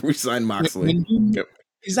 Resign Moxley. Yep.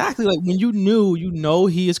 Exactly. Like when you know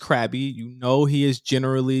he is crabby, you know he is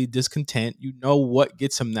generally discontent, you know what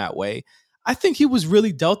gets him that way. I think he was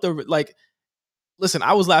really dealt the like. Listen,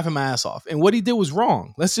 I was laughing my ass off, and what he did was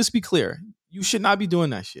wrong. Let's just be clear. You should not be doing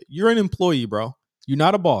that shit. You're an employee, bro. You're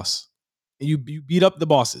not a boss. And you beat up the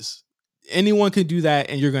bosses. Anyone can do that,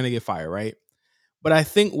 and you're gonna get fired, right? But I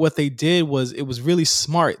think what they did was it was really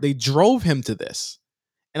smart. They drove him to this.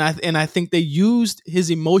 And I think they used his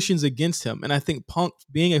emotions against him. And I think Punk,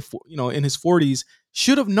 being in his 40s,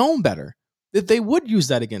 should have known better that they would use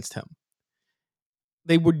that against him.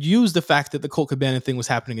 They would use the fact that the Colt Cabana thing was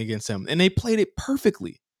happening against him, and they played it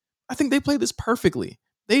perfectly. I think they played this perfectly.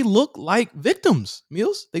 They look like victims,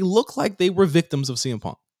 Meelz. They look like they were victims of CM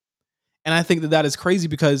Punk, and I think that is crazy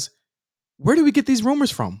because where do we get these rumors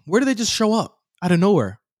from? Where do they just show up out of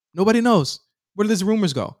nowhere? Nobody knows. Where do these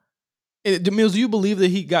rumors go? Meelz, do you believe that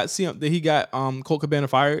he got Colt Cabana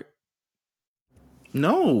fired?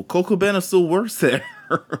 No, Colt Cabana still works there.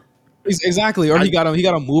 Exactly, or he got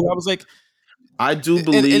him moved. I was like, I do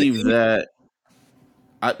believe that.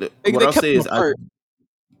 What I'll say is,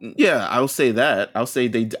 I'll say that. I'll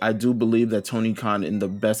say I do believe that Tony Khan, in the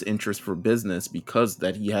best interest for business, because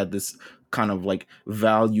that he had this kind of like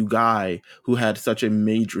value guy who had such a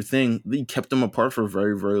major thing, he kept them apart for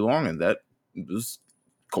very, very long, and that was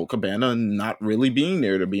Colt Cabana not really being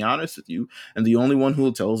there, to be honest with you. And the only one who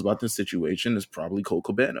will tell us about this situation is probably Colt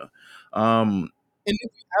Cabana. And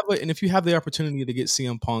if you have the opportunity to get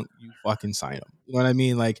CM Punk, you fucking sign him. You know what I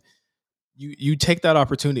mean? Like you take that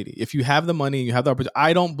opportunity. If you have the money, you have the opportunity.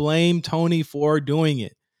 I don't blame Tony for doing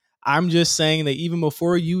it. I'm just saying that even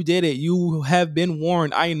before you did it, you have been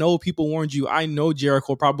warned. I know people warned you. I know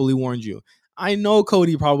Jericho probably warned you. I know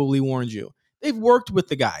Cody probably warned you. They've worked with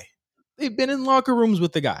the guy. They've been in locker rooms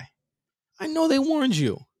with the guy. I know they warned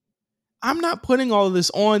you. I'm not putting all of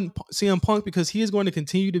this on CM Punk because he is going to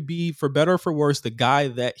continue to be, for better or for worse, the guy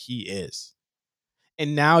that he is.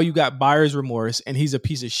 And now you got buyer's remorse, and he's a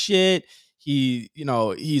piece of shit. He's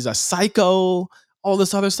a psycho, all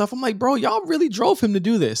this other stuff. I'm like, bro, y'all really drove him to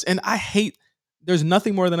do this. And there's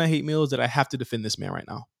nothing more than I hate Meelz that I have to defend this man right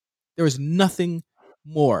now. There is nothing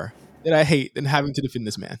more that I hate than having to defend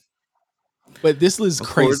this man. But this is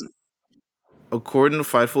crazy. According to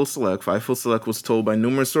Fightful Select was told by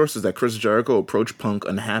numerous sources that Chris Jericho approached Punk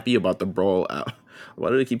unhappy about the brawl out. Why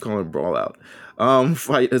do they keep calling it brawl out?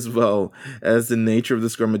 Fight, as well as the nature of the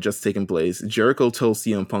scrum had just taken place. Jericho told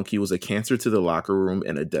CM Punk he was a cancer to the locker room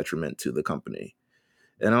and a detriment to the company.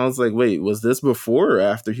 And I was like, wait, was this before or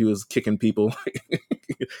after he was kicking people?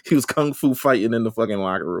 He was kung fu fighting in the fucking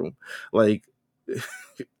locker room. Like,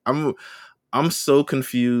 I'm so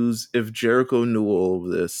confused. If Jericho knew all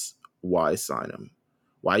of this, why sign him?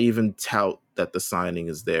 Why even tout that the signing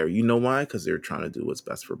is there? You know why? Because they're trying to do what's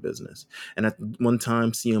best for business. And at one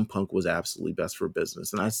time, CM Punk was absolutely best for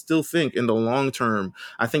business. And I still think in the long term,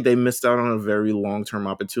 I think they missed out on a very long-term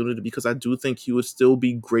opportunity because I do think he would still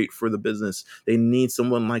be great for the business. They need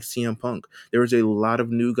someone like CM Punk. There's a lot of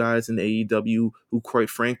new guys in AEW who, quite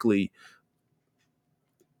frankly,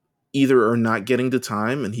 either are not getting the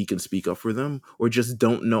time and he can speak up for them, or just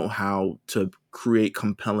don't know how to create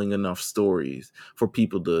compelling enough stories for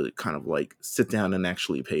people to kind of like sit down and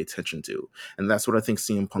actually pay attention to. And that's what I think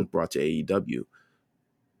CM Punk brought to AEW.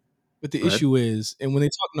 But the issue is, and when they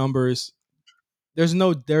talk numbers, there's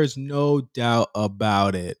no doubt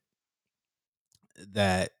about it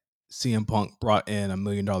that CM Punk brought in $1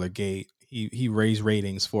 million gate. He raised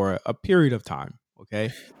ratings for a period of time.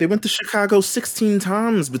 Okay, They went to Chicago 16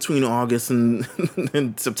 times between August and,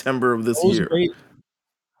 and September of this those year.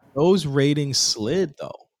 those ratings slid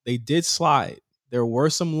though. They did slide. There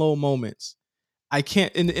were some low moments. I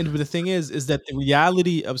can't. And the thing is that the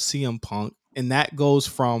reality of CM Punk, and that goes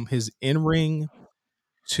from his in ring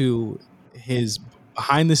to his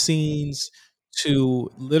behind the scenes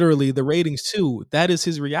to literally the ratings too. That is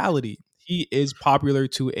his reality. He is popular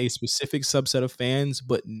to a specific subset of fans,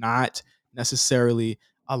 but not necessarily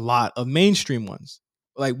a lot of mainstream ones.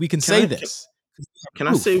 Like we can Can say I this. can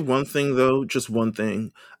I say Proof. one thing though? Just one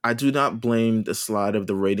thing. I do not blame the slide of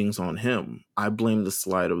the ratings on him. I blame the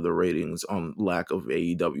slide of the ratings on lack of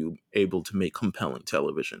AEW able to make compelling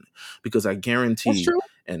television. Because I That's guarantee, true.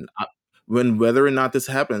 and when whether or not this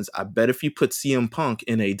happens, I bet if you put CM Punk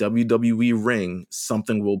in a WWE ring,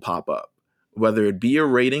 something will pop up. Whether it be a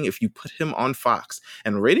rating, if you put him on Fox,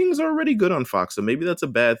 and ratings are already good on Fox, so maybe that's a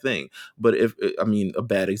bad thing. But a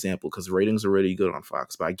bad example because ratings are already good on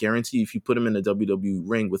Fox. But I guarantee if you put him in a WWE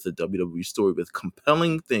ring with a WWE story with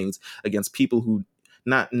compelling things against people who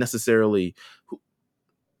not necessarily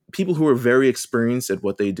people who are very experienced at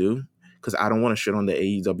what they do, because I don't want to shit on the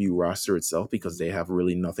AEW roster itself because they have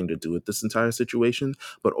really nothing to do with this entire situation,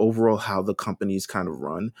 but overall how the companies kind of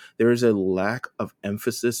run, there is a lack of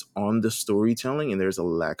emphasis on the storytelling and there's a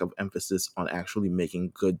lack of emphasis on actually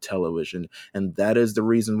making good television. And that is the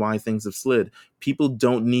reason why things have slid. People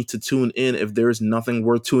don't need to tune in if there's nothing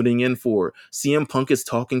worth tuning in for. CM Punk is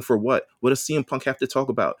talking for what? What does CM Punk have to talk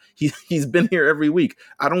about? He's been here every week.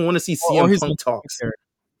 I don't want to see Or CM he's on Punk talks. commentary.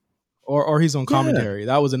 Or he's on Yeah, commentary.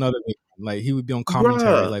 That was another big one. Like he would be on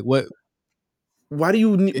commentary. bruh. Like what Why do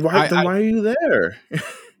you need? Why I then? Why are you there?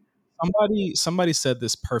 somebody said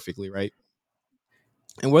this perfectly, right?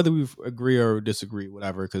 And whether we agree or disagree,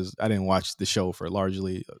 whatever, because I didn't watch the show for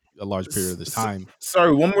largely a large period of this time.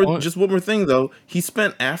 Sorry, just one more thing though. He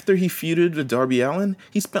spent after he feuded with Darby Allin,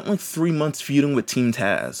 he spent like 3 months feuding with Team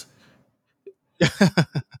Taz,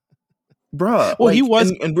 bruh. Well, he Like,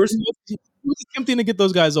 was and we're he was attempting to get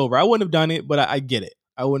those guys over. I wouldn't have done it, but I get it.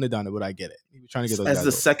 I wouldn't have done it, but I get it. He was trying to get those as guys the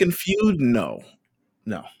over. second feud. No.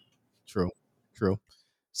 True.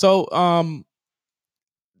 So,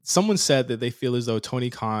 someone said that they feel as though Tony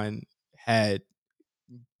Khan had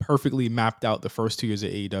perfectly mapped out the first 2 years of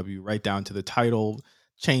AEW, right down to the title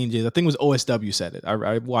changes. I think it was OSW said it.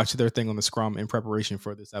 I watched their thing on the Scrum in preparation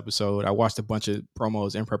for this episode. I watched a bunch of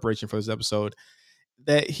promos in preparation for this episode.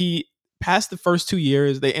 That he passed the first 2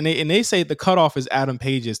 years. They say the cutoff is Adam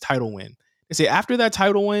Page's title win. They say after that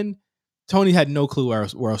title win, Tony had no clue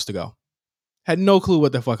where else to go. Had no clue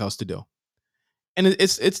what the fuck else to do. And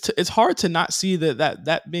it's hard to not see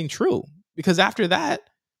that being true because after that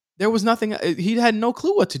there was nothing. He had no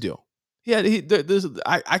clue what to do.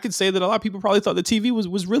 I could say that a lot of people probably thought the TV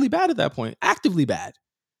was really bad at that point, actively bad.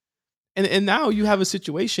 And now you have a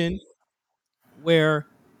situation where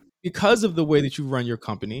because of the way that you run your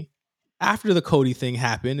company, after the Cody thing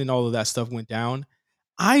happened and all of that stuff went down,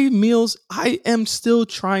 Meelz, I am still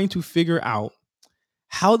trying to figure out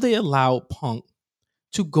how they allowed Punk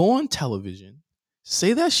to go on television,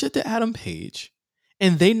 say that shit to Adam Page,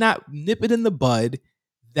 and they not nip it in the bud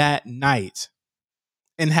that night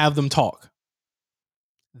and have them talk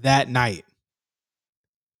that night.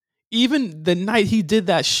 Even the night he did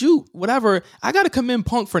that shoot, whatever, I got to commend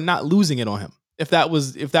Punk for not losing it on him. If that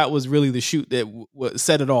was really the shoot that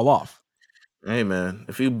set it all off. Hey man,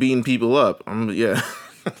 if he beating people up, yeah.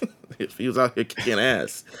 If he was out here kicking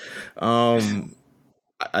ass,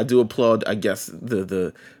 I do applaud. I guess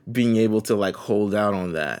the being able to like hold out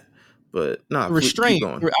on that, but nah, keep Restraint.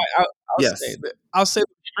 going. I'll say the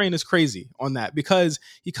restraint is crazy on that because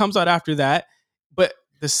he comes out after that, but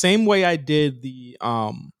the same way I did the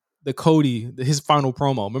Cody his final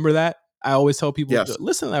promo. Remember that? I always tell people to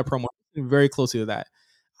listen to that promo. Very closely to that.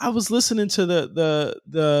 I was listening to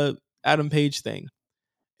the Adam Page thing,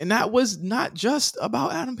 and that was not just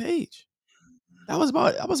about Adam Page. That was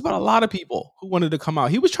about a lot of people who wanted to come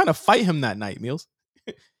out. He was trying to fight him that night, Meelz.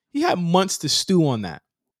 He had months to stew on that.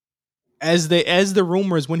 As the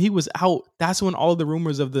rumors when he was out, that's when all of the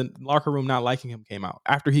rumors of the locker room not liking him came out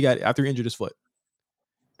after he injured his foot.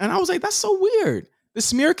 And I was like, that's so weird. The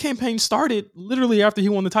smear campaign started literally after he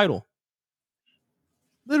won the title.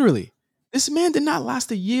 Literally. This man did not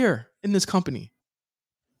last a year in this company.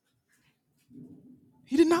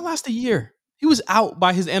 He did not last a year. He was out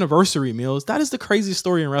by his anniversary, Meelz. That is the craziest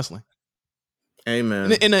story in wrestling.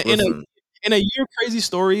 Amen. In a year of crazy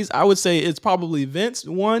stories, I would say it's probably Vince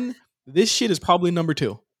 1. This shit is probably number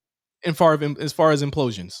 2 as far as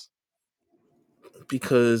implosions.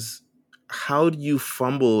 because how do you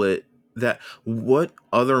fumble it? That what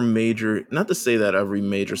other major, not to say that every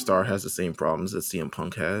major star has the same problems that CM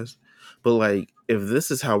Punk has, but like if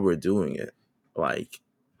this is how we're doing it, like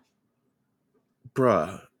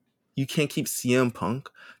bruh, you can't keep CM Punk,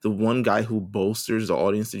 the one guy who bolsters the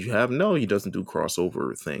audience that you have. No, he doesn't do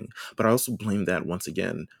crossover thing. But I also blame that once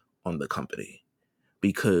again on the company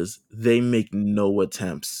because they make no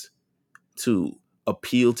attempts to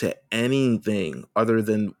appeal to anything other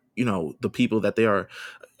than, you know, the people that they are.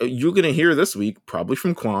 You're going to hear this week, probably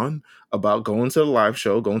from Quan, about going to the live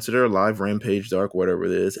show, going to their live Rampage Dark, whatever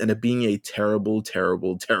it is, and it being a terrible,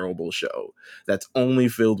 terrible, terrible show that's only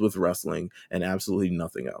filled with wrestling and absolutely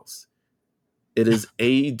nothing else. It is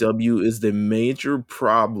AEW is the major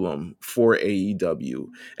problem for AEW,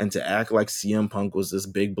 and to act like CM Punk was this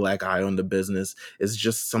big black eye on the business is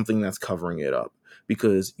just something that's covering it up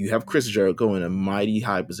because you have Chris Jericho in a mighty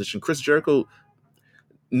high position. Chris Jericho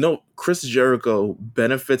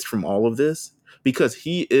benefits from all of this because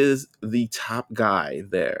he is the top guy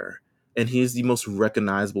there and he's the most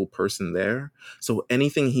recognizable person there. So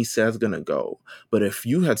anything he says is going to go. But if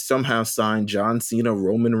you had somehow signed John Cena,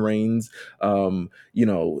 Roman Reigns,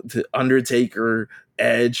 the Undertaker,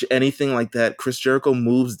 Edge, anything like that, Chris Jericho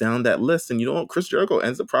moves down that list. And you know what? Chris Jericho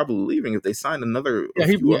ends up probably leaving if they sign other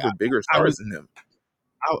bigger stars than him.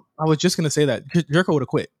 I was just going to say that Jericho would have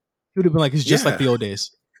quit. He would have been like, it's just like the old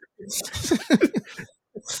days.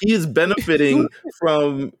 He is benefiting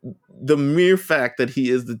from the mere fact that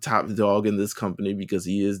he is the top dog in this company because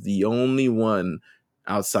he is the only one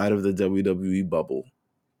outside of the WWE bubble.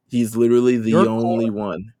 He's literally the only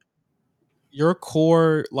one. Your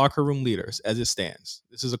core locker room leaders, as it stands,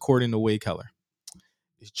 this is according to Wade Keller,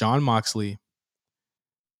 is Jon Moxley,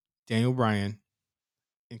 Daniel Bryan,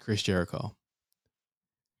 and Chris Jericho.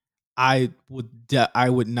 I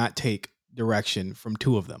would not take direction from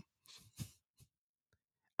two of them.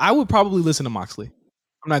 I would probably listen to Moxley.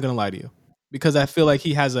 I'm not gonna lie to you because I feel like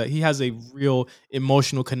he has a real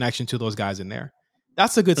emotional connection to those guys in there.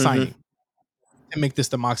 That's a good signing to make this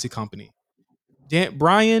the Moxley company.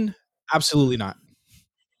 Bryan, absolutely not.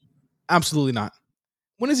 Absolutely not.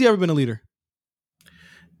 When has he ever been a leader?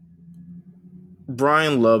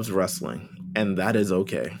 Bryan loves wrestling, and that is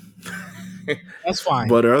okay. That's fine.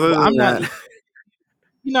 But other than that,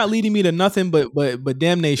 you're not leading me to nothing but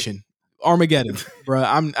damnation. Armageddon, bro.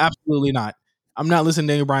 I'm absolutely not. I'm not listening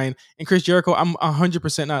to Daniel Bryan and Chris Jericho. I'm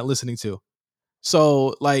 100% not listening to.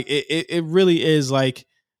 So like it really is like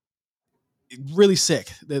really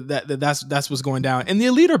sick that's what's going down. And the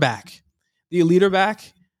Elite are back.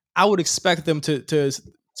 I would expect them to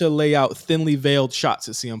lay out thinly veiled shots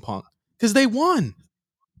at CM Punk because they won.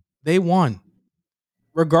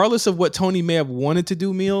 Regardless of what Tony may have wanted to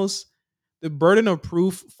do, Meelz, the burden of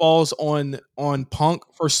proof falls on Punk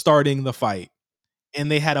for starting the fight. And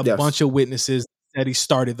they had a bunch of witnesses that he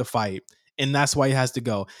started the fight. And that's why he has to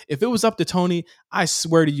go. If it was up to Tony, I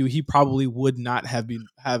swear to you, he probably would not have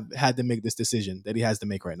had to make this decision that he has to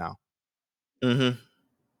make right now. Mm-hmm.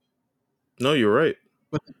 No, you're right.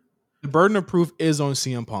 But the burden of proof is on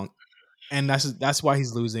CM Punk. And that's why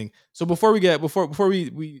he's losing. So before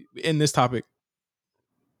we end this topic,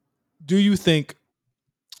 do you think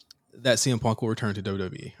that CM Punk will return to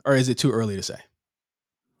WWE? Or is it too early to say?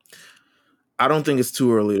 I don't think it's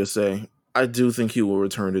too early to say. I do think he will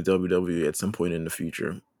return to WWE at some point in the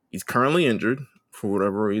future. He's currently injured for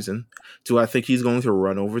whatever reason. Do I think he's going to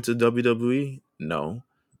run over to WWE? No.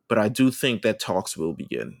 But I do think that talks will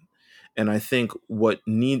begin. And I think what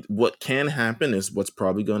can happen is what's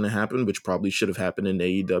probably going to happen, which probably should have happened in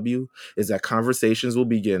AEW, is that conversations will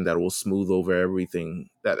begin that will smooth over everything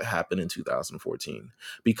that happened in 2014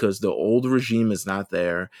 because the old regime is not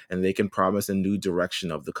there and they can promise a new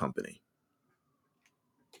direction of the company.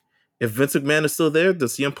 If Vince McMahon is still there,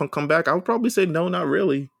 does CM Punk come back? I would probably say no, not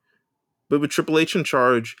really. But with Triple H in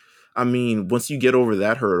charge, I mean, once you get over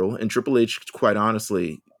that hurdle, and Triple H, quite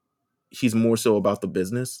honestly, he's more so about the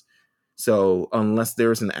business. So unless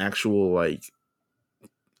there's an actual like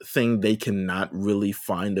thing they cannot really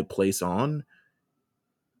find a place on,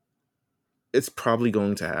 it's probably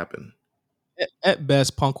going to happen. At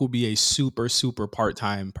best, Punk will be a super, super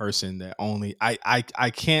part-time person that only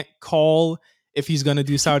I can't call if he's going to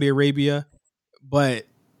do Saudi Arabia, but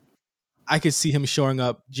I could see him showing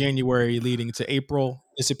up January leading to April,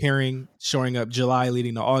 disappearing, showing up July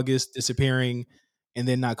leading to August, disappearing, and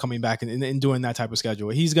then not coming back and doing that type of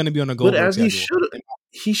schedule. He's going to be on a Goldberg schedule.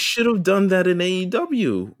 he should have done that in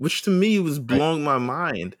AEW, which to me was Right. blowing my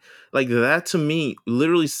mind. Like that to me,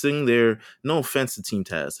 literally sitting there, no offense to Team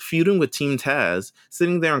Taz, feuding with Team Taz,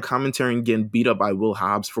 sitting there on commentary and getting beat up by Will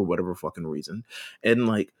Hobbs for whatever fucking reason. And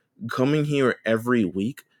like coming here every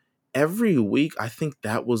week, I think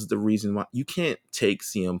that was the reason why you can't take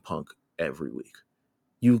CM Punk every week.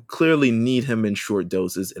 You clearly need him in short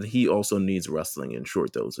doses, and he also needs wrestling in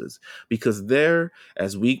short doses because there,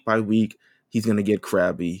 as week by week, he's gonna get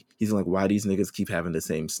crabby. He's like, why these niggas keep having the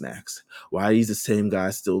same snacks? Why are these the same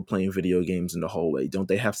guys still playing video games in the hallway? Don't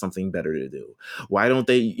they have something better to do? Why don't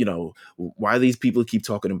they, why these people keep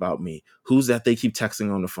talking about me? Who's that they keep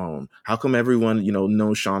texting on the phone? How come everyone,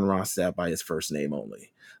 knows Sean Ross Sapp by his first name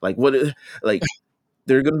only? Like what like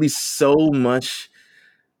there's gonna be so much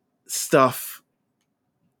stuff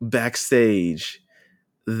backstage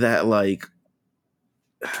that like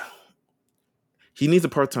he needs a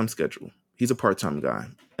part-time schedule. He's a part-time guy,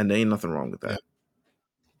 and there ain't nothing wrong with that.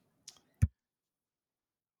 Yeah.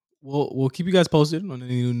 We'll keep you guys posted on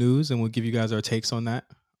any new news, and we'll give you guys our takes on that.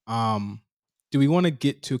 Do we want to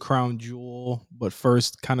get to Crown Jewel, but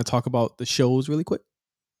first kind of talk about the shows really quick?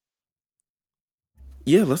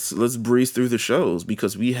 Yeah, let's breeze through the shows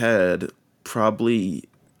because we had probably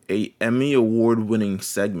a Emmy award-winning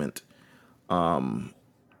segment to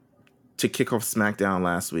kick off SmackDown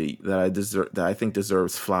last week that I think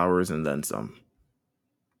deserves flowers and then some.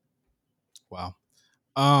 Wow.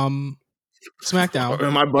 SmackDown.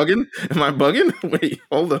 Am I bugging? Wait,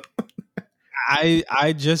 hold on. I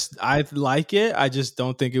like it. I just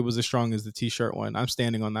don't think it was as strong as the t-shirt one. I'm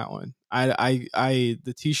standing on that one.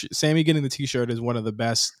 The t-shirt, Sammy getting the t-shirt is one of the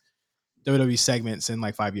best WWE segments in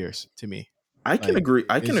like 5 years to me. I can agree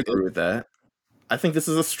with that. I think this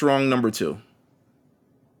is a strong number 2.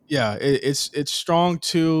 Yeah, it's strong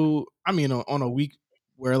too. I mean, on a week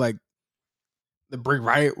where like the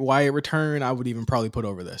Bray Wyatt return, I would even probably put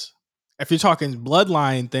over this. If you're talking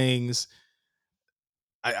bloodline things,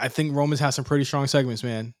 I think Roman's has some pretty strong segments,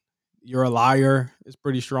 man. You're a liar is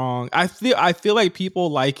pretty strong. I feel like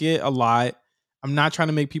people like it a lot. I'm not trying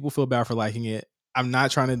to make people feel bad for liking it. I'm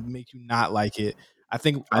not trying to make you not like it. I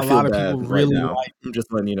think a lot of people really like. I'm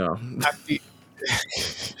just letting you know.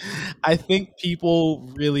 I think people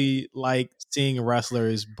really like seeing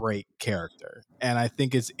wrestlers break character, and I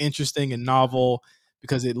think it's interesting and novel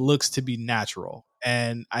because it looks to be natural,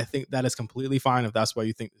 and I think that is completely fine if that's why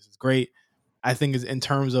you think this is great. I think is in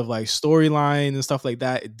terms of like storyline and stuff like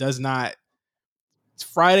that, it does not.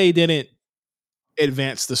 Friday didn't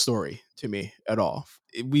advance the story to me at all.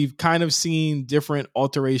 We've kind of seen different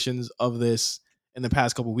alterations of this in the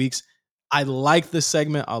past couple weeks. I like this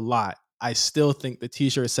segment a lot. I still think the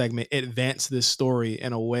t-shirt segment advanced this story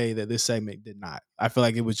in a way that this segment did not. I feel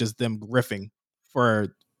like it was just them riffing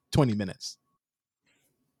for 20 minutes.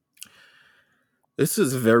 This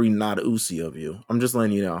is very not Uzi of you. I'm just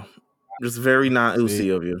letting you know. Just very not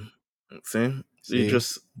Uzi of you. See? You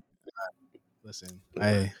just listen.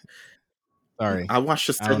 Sorry. I watched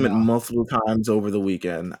the segment multiple times over the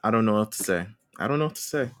weekend. I don't know what to say.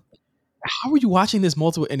 How were you watching this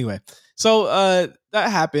multiple anyway? So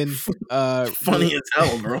that happened. Funny as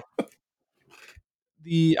hell, bro.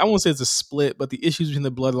 I won't say it's a split, but the issues between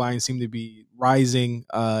the bloodlines seem to be rising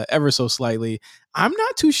ever so slightly. I'm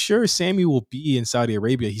not too sure Sammy will be in Saudi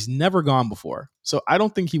Arabia. He's never gone before, so I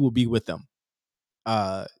don't think he will be with them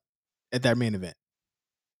at that main event.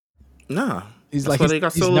 Nah, he's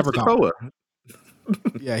never gone.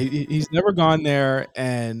 Yeah, he's never gone there,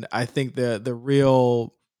 and I think the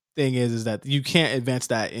real thing is that you can't advance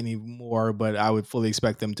that anymore. But I would fully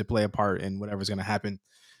expect them to play a part in whatever's going to happen.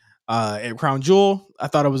 At Crown Jewel, I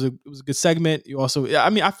thought it was a good segment. You also, I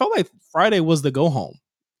mean, I felt like Friday was the go home,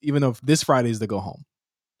 even though this Friday is the go home,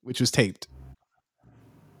 which was taped.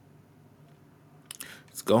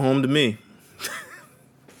 Let's go home to me.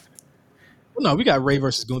 Well, no, we got Ray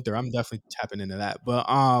versus Gunther. I'm definitely tapping into that, but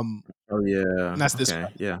oh yeah, and that's this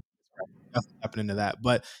Friday. Yeah, definitely tapping into that.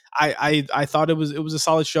 But I thought it was a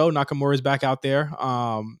solid show. Nakamura's back out there.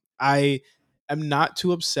 I am not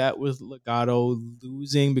too upset with Legado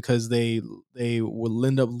losing because they will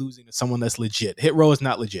end up losing to someone that's legit. Hit Row is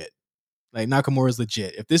not legit. Like Nakamura is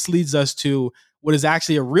legit. If this leads us to what is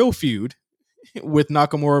actually a real feud with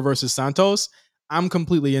Nakamura versus Santos, I'm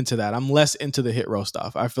completely into that. I'm less into the Hit Row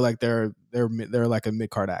stuff. I feel like they're like a mid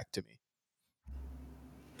card act to me.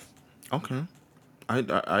 Okay,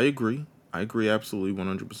 I agree. I agree absolutely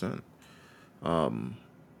 100%.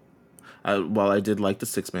 While I did like the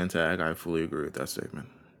 6-man tag, I fully agree with that statement.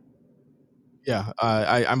 Yeah,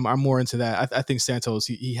 I'm more into that. I think Santos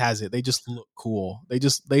he has it. They just look cool. They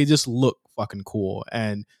just look fucking cool.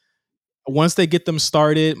 And Once they get them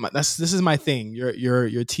started, this is my thing.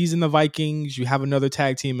 You're teasing the Vikings. You have another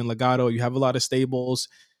tag team in Legado. You have a lot of stables.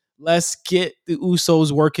 Let's get the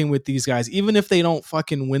Usos working with these guys, even if they don't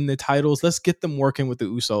fucking win the titles. Let's get them working with the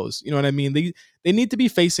Usos. You know what I mean? They need to be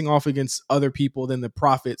facing off against other people than the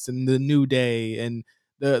Prophets and the New Day and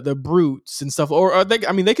the Brutes and stuff. Or they,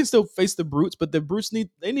 I mean, they can still face the Brutes, but the Brutes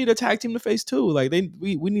need a tag team to face too. Like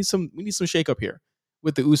we need some shake up here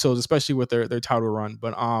with the Usos, especially with their title run.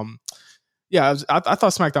 But yeah, I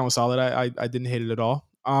thought SmackDown was solid. I didn't hate it at all.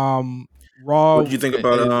 Raw. What did you think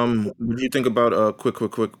about What do you think about quick?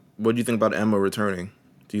 What do you think about Emma returning?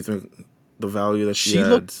 Do you think the value that she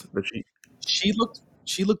adds? She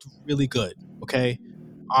looked really good. Okay.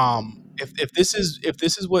 If this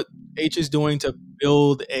is what H is doing to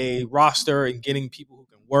build a roster and getting people who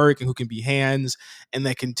can work and who can be hands and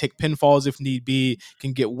that can take pinfalls if need be,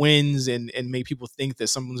 can get wins and make people think that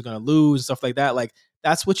someone's gonna lose, stuff like that. Like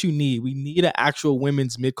that's what you need. We need an actual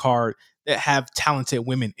women's mid card that have talented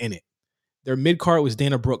women in it. Their mid card was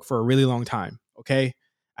Dana Brooke for a really long time. Okay.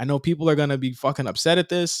 I know people are gonna be fucking upset at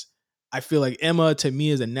this. I feel like Emma to me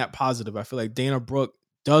is a net positive. I feel like Dana Brooke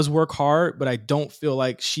does work hard, but I don't feel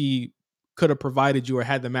like she could have provided you or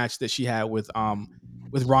had the match that she had with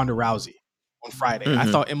Ronda Rousey on Friday. I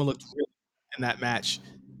thought Emma looked really good in that match.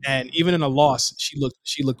 And even in a loss, she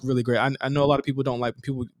looked really great. I know a lot of people don't like when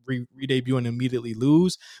people re-debut and immediately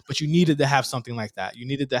lose, but you needed to have something like that. You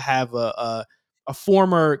needed to have a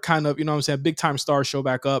former kind of, you know what I'm saying, big time star show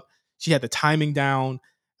back up. She had the timing down.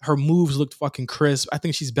 Her moves looked fucking crisp. I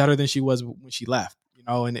think she's better than she was when she left, you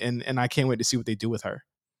know, and I can't wait to see what they do with her.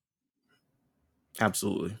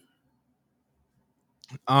 Absolutely.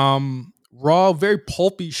 Raw, very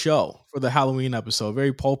pulpy show for the Halloween episode.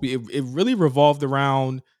 Very pulpy. It really revolved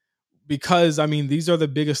around, because I mean these are the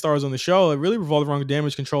biggest stars on the show. It really revolved around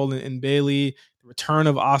Damage Control and Bailey, the return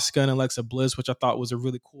of Asuka and Alexa Bliss, which I thought was a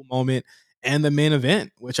really cool moment, and the main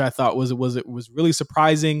event, which I thought was really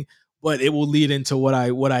surprising, but it will lead into what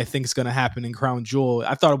I think is going to happen in Crown Jewel.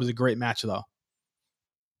 I thought it was a great match though.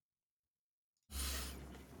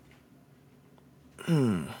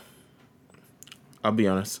 I'll be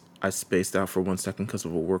honest. I spaced out for 1 second because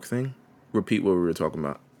of a work thing. Repeat what we were talking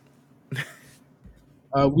about.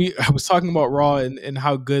 I was talking about Raw and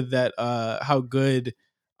how good Bailey,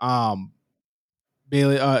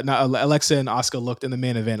 Alexa and Asuka looked in the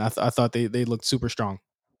main event. I thought they looked super strong.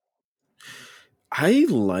 I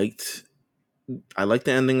liked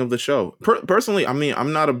the ending of the show. Personally, I mean,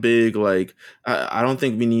 I'm not a big I don't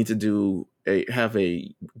think we need to have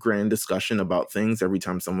a grand discussion about things every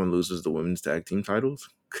time someone loses the women's tag team titles,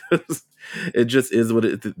 because it just is what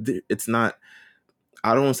it's not.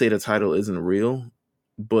 I don't want to say the title isn't real,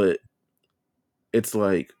 but it's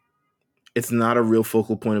like it's not a real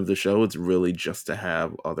focal point of the show. It's really just to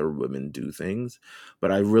have other women do things.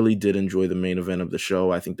 But I really did enjoy the main event of the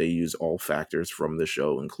show. I think they used all factors from the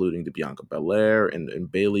show, including the Bianca Belair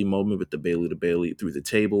and Bailey moment with the Bailey to Bailey through the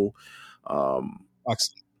table.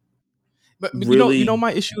 But really, you know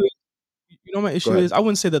my issue is I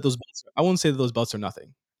wouldn't say that those belts are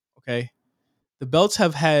nothing. Okay, the belts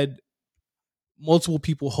have had multiple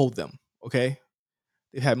people hold them. Okay,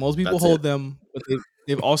 they've had multiple people hold them, but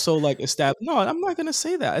they've also established. No, I'm not gonna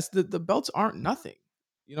say that. It's the belts aren't nothing.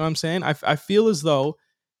 You know what I'm saying? I feel as though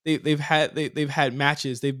they've had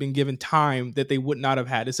matches. They've been given time that they would not have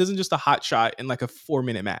had. This isn't just a hot shot in like a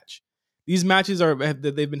 4-minute match. These matches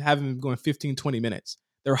that they've been having going 15, 20 minutes.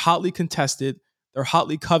 They're hotly contested. They're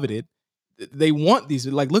hotly coveted. They want these.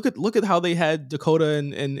 Like look at how they had Dakota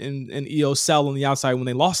and Io sell on the outside when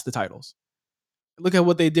they lost the titles. Look at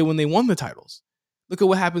what they did when they won the titles. Look at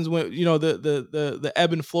what happens when, you know, the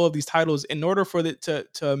ebb and flow of these titles. In order for it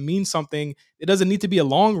to mean something, it doesn't need to be a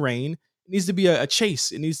long reign. It needs to be a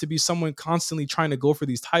chase. It needs to be someone constantly trying to go for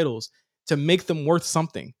these titles to make them worth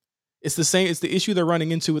something. It's the same. It's the issue they're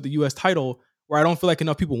running into with the U.S. title, where I don't feel like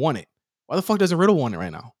enough people want it. Why the fuck doesn't Riddle want it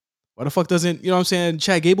right now? Why the fuck doesn't, you know what I'm saying,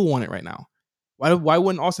 Chad Gable want it right now? Why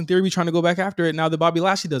wouldn't Austin Theory be trying to go back after it now that Bobby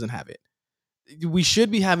Lashley doesn't have it? We should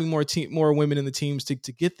be having more women in the teams to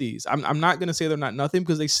get these. I'm not going to say they're not nothing,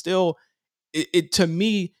 because they still, it to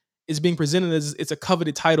me is being presented as it's a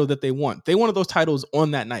coveted title that they want. They wanted those titles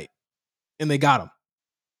on that night, and they got them.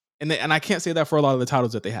 And I can't say that for a lot of the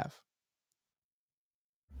titles that they have.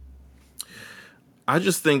 I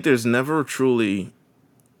just think there's never truly,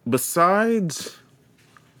 besides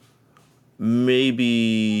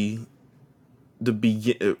maybe the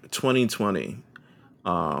 2020,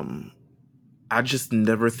 I just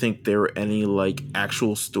never think there were any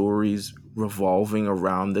actual stories revolving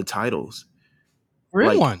around the titles.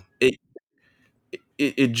 Real one.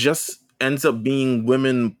 It just, ends up being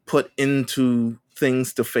women put into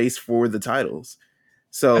things to face for the titles.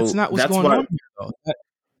 That's So not what's that's going why, on here, though.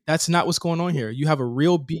 That's not what's going on here. You have a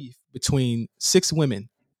real beef between 6 women,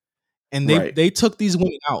 and right, they took these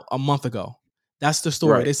women out a month ago. That's the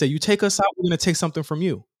story. right, They say, you take us out, we're gonna take something from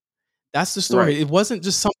you. That's the right. story. It wasn't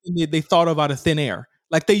just something that they thought of out of thin air,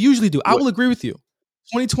 like they usually do. I What? will agree with you.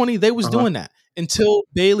 2020, they was Uh-huh. doing that until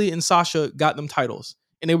Bailey and Sasha got them titles,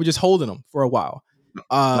 and they were just holding them for a while.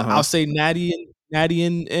 Uh-huh. I'll say Natty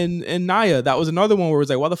and Naya. That was another one where it was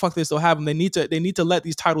like, why the fuck they still have them? They need to let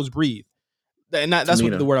these titles breathe. And that's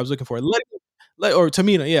what the Tamina. word I was looking for. Or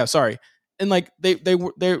Tamina, yeah, sorry. And like they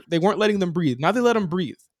weren't letting them breathe. Now they let them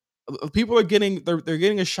breathe. People are getting they're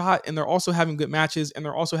getting a shot, and they're also having good matches, and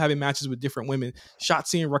they're also having matches with different women.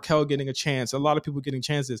 Shotzi and Raquel getting a chance. A lot of people getting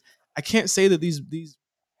chances. I can't say that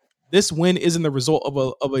this win isn't the result of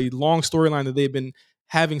a long storyline that they've been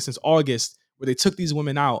having since August, where they took these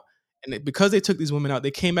women out, and because they took these women out,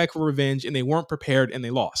 they came back for revenge, and they weren't prepared, and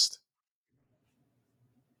they lost.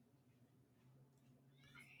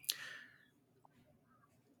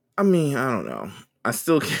 I mean, I don't know. I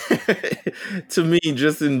still can't. To me,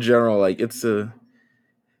 just in general, like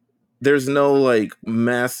there's no like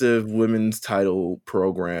massive women's title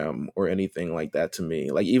program or anything like that to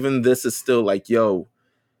me. Like even this is still like, yo,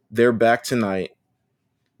 they're back tonight.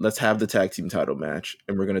 Let's have the tag team title match,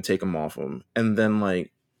 and we're gonna take them off them, and then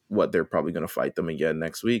like what they're probably gonna fight them again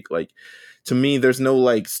next week. Like to me, there's no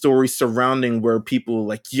like story surrounding where people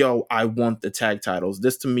like, yo, I want the tag titles.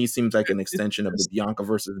 This to me seems like an extension of the Bianca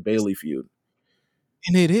versus Bailey feud.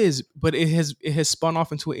 And it is, but it has spun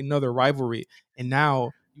off into another rivalry, and now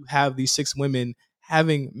you have these 6 women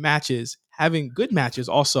having matches, having good matches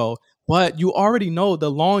also. But you already know the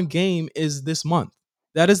long game is this month.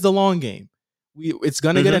 That is the long game. It's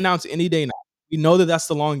gonna get Mm-hmm. announced any day now. We know that that's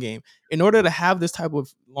the long game. In order to have this type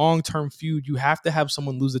of long term feud, you have to have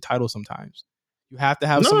someone lose the title sometimes. You have to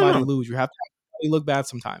have No, no, somebody no. lose. You have to have somebody look bad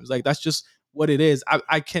sometimes. Like that's just what it is.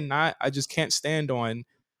 I just can't stand on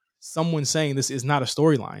someone saying this is not a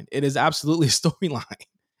storyline. It is absolutely a storyline.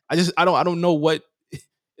 I don't know what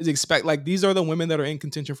is expect. Like these are the women that are in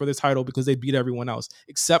contention for this title because they beat everyone else,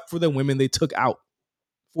 except for the women they took out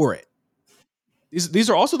for it. These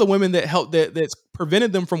are also the women that helped that's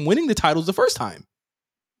prevented them from winning the titles the first time,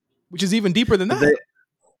 which is even deeper than But that.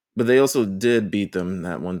 they also did beat them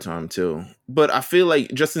that one time too. But I feel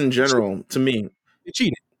like just in general, to me, They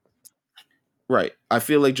cheated. right. I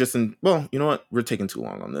feel like just in well, you know what? We're taking too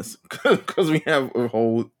long on this because we have a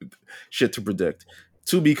whole shit to predict.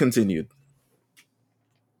 To be continued.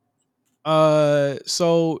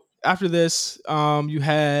 So after this, you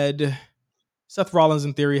had Seth Rollins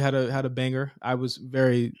in theory had a banger. I was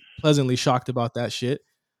very pleasantly shocked about that shit.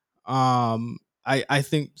 I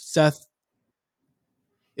think Seth,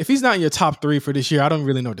 if he's not in your top 3 for this year, I don't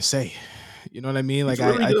really know what to say. You know what I mean? He's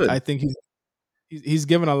Like really good. I think he's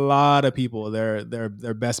given a lot of people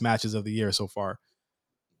their best matches of the year so far.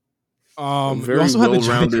 A You very also had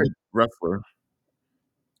well-rounded wrestler.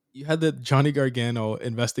 you had the Johnny Gargano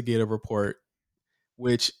investigative report,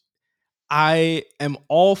 which I am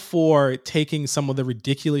all for taking some of the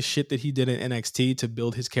ridiculous shit that he did in NXT to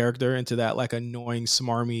build his character into that like annoying,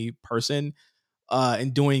 smarmy person,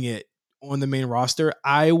 and doing it on the main roster.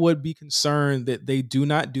 I would be concerned that they do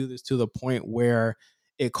not do this to the point where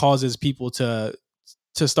it causes people to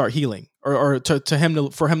start healing or to him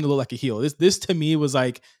to for him to look like a heel. This to me was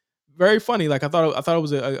like very funny. Like I thought it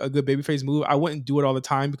was a good babyface move. I wouldn't do it all the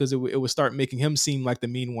time because it would start making him seem like the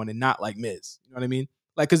mean one and not like Miz. You know what I mean?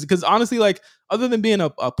 Like because honestly, like other than being a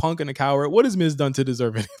punk and a coward, what has Miz done to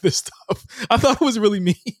deserve any of this stuff? I thought it was really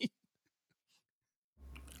mean.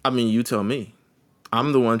 I mean, you tell me.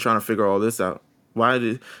 I'm the one trying to figure all this out. Why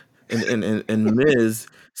did and Miz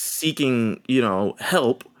seeking,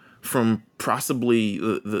 help from possibly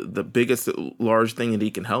the biggest large thing that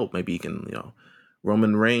he can help. Maybe he can,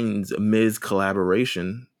 Roman Reigns, Miz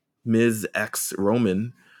collaboration, Miz X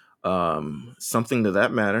Roman, something to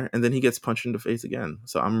that matter, and then he gets punched in the face again.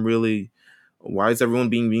 So I'm really, why is everyone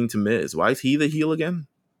being mean to Miz? Why is he the heel again?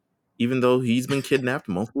 Even though he's been kidnapped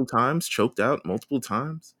multiple times, choked out multiple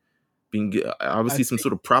times, being I obviously some think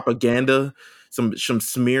sort of propaganda, some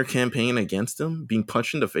smear campaign against him, being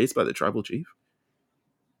punched in the face by the tribal chief.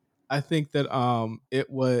 I think that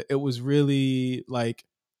it was really like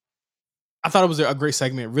I thought it was a great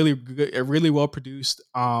segment, really good, really well produced.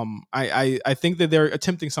 I think that they're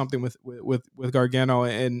attempting something with Gargano,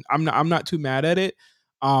 and I'm not too mad at it.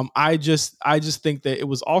 I just think that it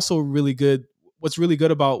was also really good. What's really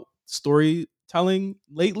good about storytelling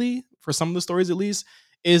lately, for some of the stories at least,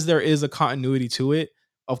 is there is a continuity to it.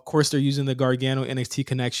 Of course, they're using the Gargano NXT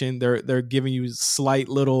connection. They're giving you slight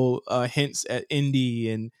little hints at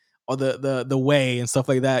indie and all the way and stuff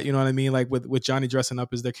like that. You know what I mean? Like with Johnny dressing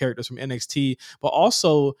up as their characters from NXT, but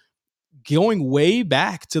also going way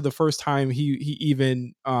back to the first time he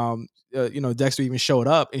even Dexter even showed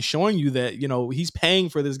up and showing you that he's paying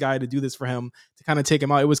for this guy to do this for him to kind of take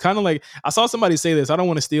him out. It was kind of like, I saw somebody say this. I don't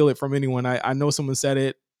want to steal it from anyone. I know someone said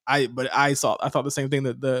it. I thought the same thing,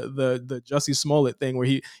 that the Jussie Smollett thing where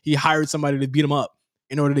he hired somebody to beat him up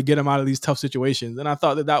in order to get him out of these tough situations. And I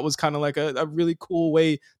thought that was kind of like a really cool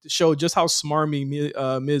way to show just how smarmy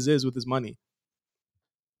Miz is with his money.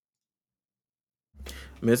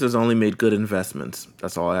 Miz has only made good investments.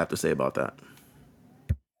 That's all I have to say about that.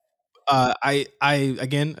 I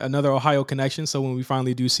again, another Ohio connection. So when we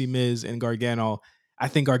finally do see Miz and Gargano, I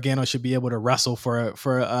think Gargano should be able to wrestle for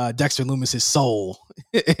Dexter Lumis's soul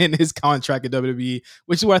in his contract at WWE,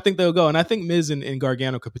 which is where I think they'll go. And I think Miz and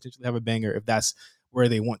Gargano could potentially have a banger if that's where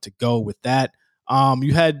they want to go with that.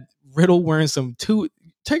 You had Riddle wearing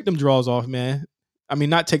take them draws off, man. I mean,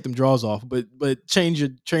 not take them draws off, but change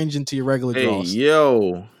into your regular draws. Hey,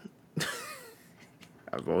 yo.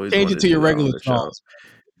 I've always change it to your regular draws.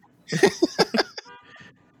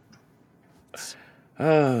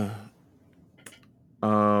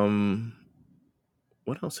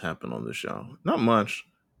 What else happened on the show? Not much.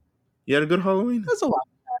 You had a good Halloween? There's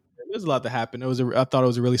a lot that happened. I thought it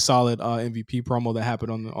was a really solid MVP promo that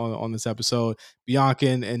happened on this episode. Bianca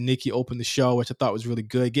and Nikki opened the show, which I thought was really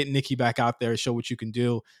good. Get Nikki back out there and show what you can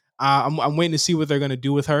do. I'm waiting to see what they're going to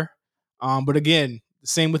do with her. But again, the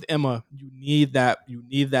same with Emma. You need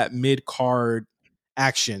that mid card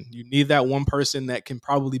action. You need that one person that can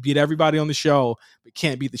probably beat everybody on the show but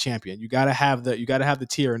can't beat the champion. You got to have the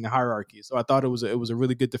tier in the hierarchy. So I thought it was a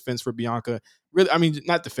really good defense for Bianca. Really, I mean,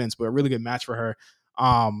 not defense, but a really good match for her.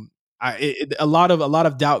 A lot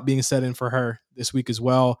of doubt being set in for her this week as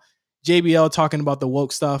well. JBL talking about the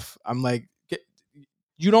woke stuff. I'm like,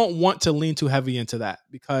 you don't want to lean too heavy into that,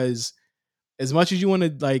 because as much as you want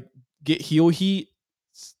to like get heel heat,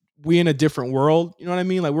 we in a different world. You know what I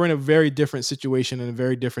mean? Like, we're in a very different situation in a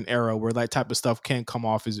very different era where that type of stuff can come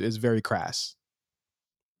off as very crass.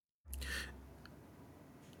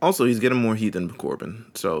 Also, he's getting more heat than Corbin,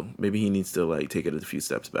 so maybe he needs to like take it a few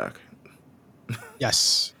steps back.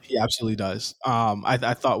 Yes, he absolutely does.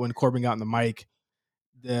 I thought when Corbin got on the mic,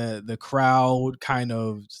 the crowd kind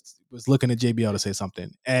of was looking at JBL to say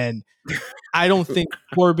something, and I don't think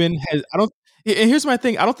Corbin has. And here's my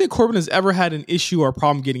thing: I don't think Corbin has ever had an issue or a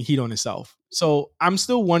problem getting heat on himself. So I'm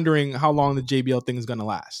still wondering how long the JBL thing is going to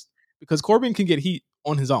last, because Corbin can get heat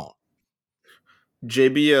on his own.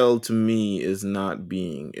 JBL to me is not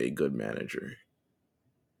being a good manager.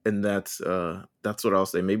 And that's what I'll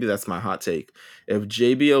say. Maybe that's my hot take. If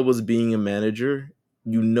JBL was being a manager,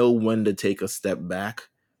 you know when to take a step back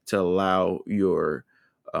to allow your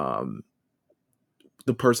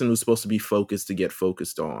the person who's supposed to be focused to get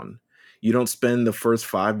focused on. You don't spend the first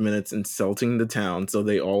 5 minutes insulting the town so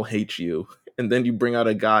they all hate you, and then you bring out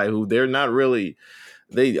a guy who they're not really.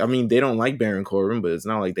 They don't like Baron Corbin, but it's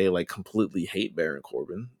not like they like completely hate Baron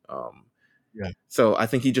Corbin. Yeah. So I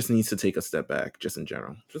think he just needs to take a step back, just in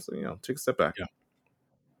general. Just take a step back. Yeah.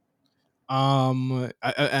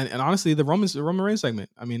 And honestly, the Roman Reigns segment,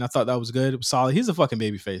 I mean, I thought that was good. It was solid. He's a fucking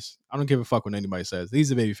babyface. I don't give a fuck what anybody says.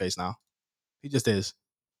 He's a babyface now. He just is.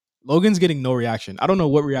 Logan's getting no reaction. I don't know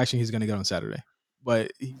what reaction he's going to get on Saturday,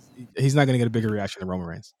 but he's not going to get a bigger reaction than Roman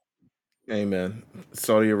Reigns. Hey, man.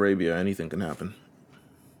 Saudi Arabia, anything can happen.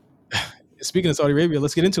 Speaking of Saudi Arabia,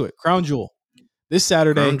 let's get into it. Crown Jewel. This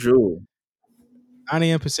Saturday. Crown Jewel. 9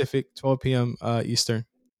 a.m. Pacific, 12 p.m. Eastern.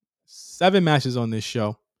 7 matches on this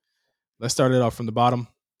show. Let's start it off from the bottom.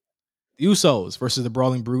 The Usos versus the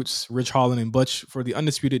Brawling Brutes, Rich Holland and Butch, for the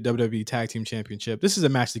undisputed WWE Tag Team Championship. This is a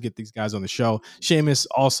match to get these guys on the show. Sheamus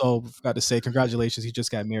also forgot to say congratulations. He just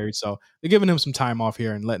got married, so they're giving him some time off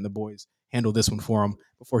here and letting the boys handle this one for him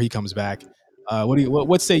before he comes back.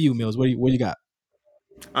 What say you, Meelz? What do you got?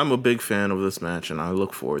 I'm a big fan of this match, and I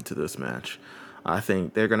look forward to this match. I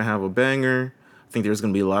think they're going to have a banger. I think there's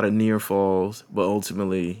going to be a lot of near falls, but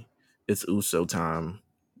ultimately it's Uso time.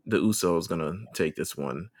 The Uso is going to take this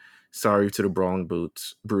one. Sorry to the Brawling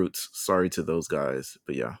Brutes. Sorry to those guys,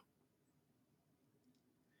 but yeah.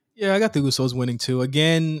 Yeah, I got the Usos winning too.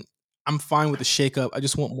 Again, I'm fine with the shakeup. I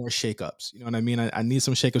just want more shakeups. You know what I mean? I need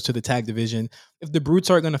some shakeups to the tag division. If the Brutes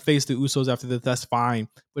aren't going to face the Usos after this, that's fine.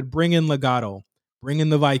 But bring in Legado. Bring in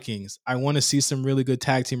the Vikings. I want to see some really good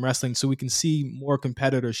tag team wrestling so we can see more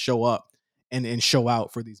competitors show up and show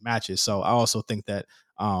out for these matches. So I also think that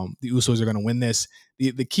The Usos are going to win this.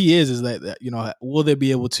 The key is that will they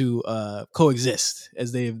be able to coexist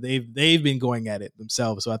as they've been going at it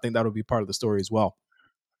themselves. So I think that'll be part of the story as well.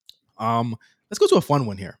 Let's go to a fun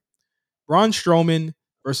one here. Braun Strowman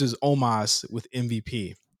versus Omos with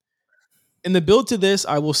MVP. In the build to this,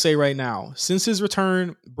 I will say right now, since his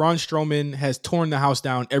return, Braun Strowman has torn the house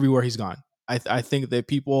down everywhere he's gone. I think that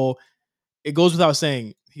people, it goes without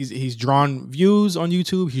saying, he's drawn views on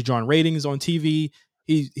YouTube, he's drawn ratings on TV,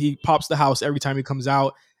 he pops the house every time he comes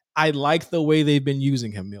out. I like the way they've been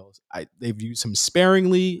using him, Meelz. They've used him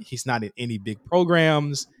sparingly. He's not in any big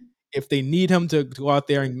programs. If they need him to go out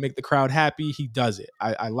there and make the crowd happy, he does it.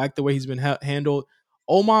 I like the way he's been handled.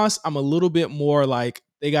 Omos, I'm a little bit more like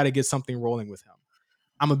they got to get something rolling with him.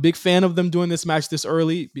 I'm a big fan of them doing this match this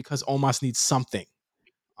early because Omos needs something.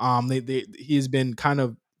 He has been kind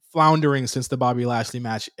of floundering since the Bobby Lashley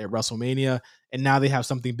match at WrestleMania, and now they have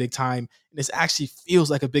something big time, and this actually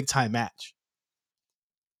feels like a big time match.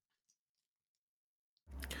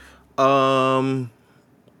 I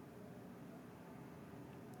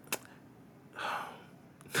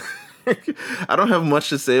don't have much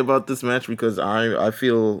to say about this match because I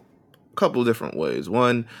feel a couple different ways.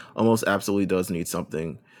 One, Omos absolutely does need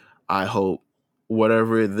something. I hope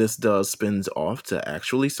whatever this does spins off to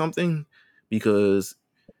actually something, because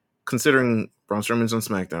considering Braun Strowman's on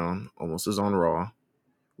SmackDown, Omos is on Raw,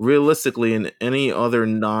 realistically in any other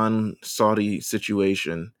non-Saudi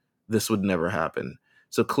situation, this would never happen.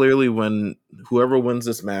 So clearly when whoever wins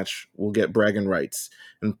this match will get bragging rights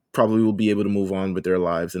and probably will be able to move on with their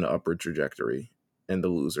lives in an upward trajectory. And the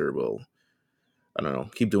loser will, I don't know,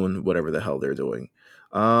 keep doing whatever the hell they're doing.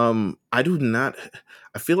 I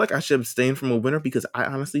feel like I should abstain from a winner because I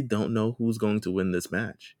honestly don't know who's going to win this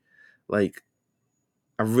match. Like,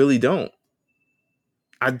 I really don't.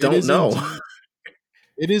 I don't know.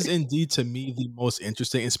 It is indeed to me the most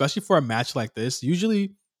interesting, especially for a match like this.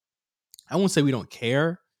 Usually, I won't say we don't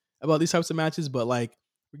care about these types of matches, but like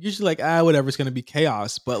we're usually like, whatever, it's gonna be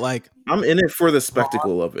chaos. But like, I'm in it for the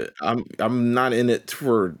spectacle of it. I'm not in it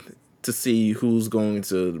to see who's going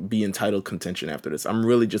to be in title contention after this. I'm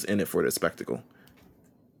really just in it for the spectacle.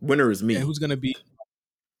 Winner is me. And who's gonna do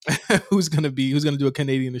a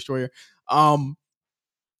Canadian destroyer? I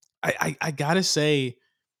gotta say,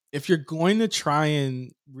 if you're going to try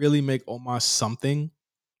and really make Omos something,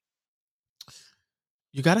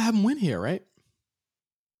 you gotta have him win here, right?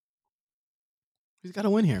 He's got to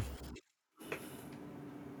win here.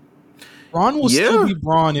 Braun will still be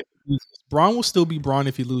Braun if he loses. Braun will still be Braun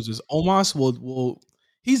if he loses. Omos will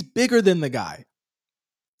he's bigger than the guy.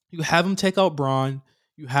 You have him take out Braun.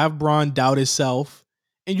 You have Braun doubt himself,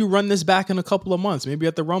 and you run this back in a couple of months, maybe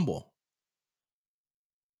at the Rumble.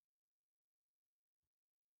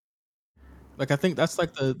 Like, I think that's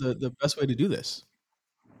like the best way to do this.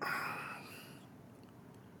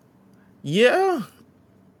 Yeah.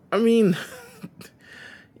 I mean,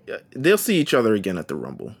 they'll see each other again at the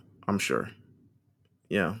Rumble, I'm sure.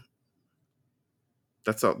 Yeah.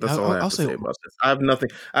 That's all I have to say about this. I have nothing.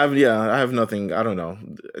 I have nothing. I don't know.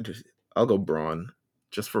 I'll go Braun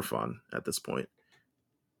just for fun at this point.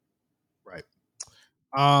 Right.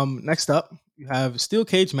 Next up, you have a steel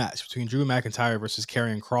cage match between Drew McIntyre versus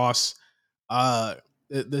Karrion Kross.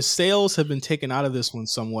 The sales have been taken out of this one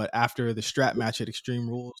somewhat after the strap match at Extreme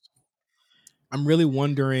Rules. I'm really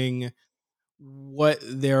wondering what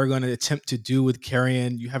they're going to attempt to do with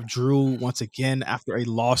Karrion. You have Drew once again after a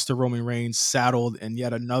loss to Roman Reigns saddled and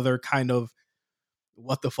yet another kind of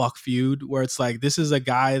what the fuck feud where it's like, this is a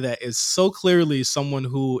guy that is so clearly someone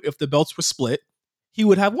who, if the belts were split, he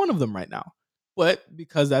would have one of them right now. But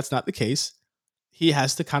because that's not the case, he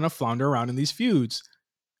has to kind of flounder around in these feuds.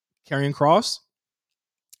 Karrion Kross,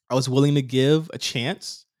 I was willing to give a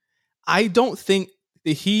chance. I don't think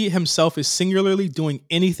that he himself is singularly doing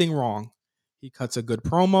anything wrong. He cuts a good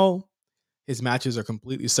promo. His matches are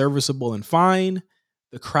completely serviceable and fine.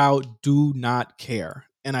 The crowd do not care.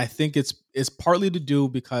 And I think it's partly to do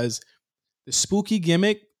because the spooky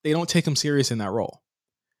gimmick, they don't take him serious in that role.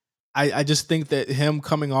 I just think that him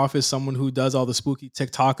coming off as someone who does all the spooky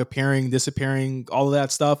TikTok appearing, disappearing, all of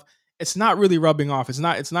that stuff, it's not really rubbing off. It's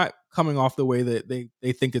not coming off the way that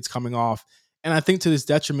they think it's coming off. And I think to this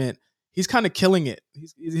detriment, he's kind of killing it.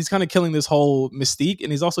 He's kind of killing this whole mystique,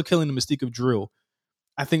 and he's also killing the mystique of Drew.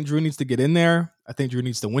 I think Drew needs to get in there. I think Drew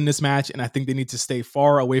needs to win this match, and I think they need to stay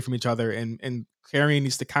far away from each other. And Karrion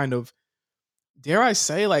needs to kind of, dare I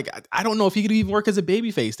say, like, I don't know if he could even work as a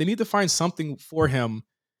babyface. They need to find something for him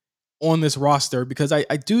on this roster because I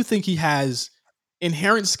do think he has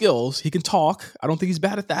inherent skills. He can talk. I don't think he's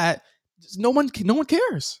bad at that. Just no one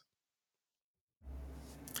cares.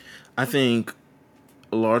 I think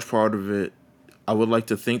a large part of it, I would like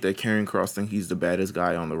to think that Karrion Kross thinks he's the baddest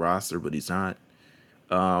guy on the roster, but he's not.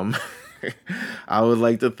 Um, I would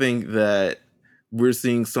like to think that we're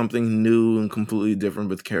seeing something new and completely different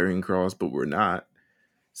with Karrion Kross, but we're not.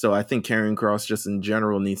 So I think Karrion Kross just in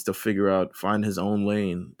general needs to find his own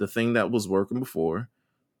lane. The thing that was working before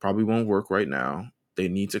probably won't work right now. They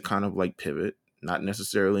need to kind of like pivot, not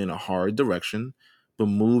necessarily in a hard direction, but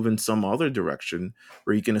move in some other direction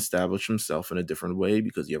where he can establish himself in a different way,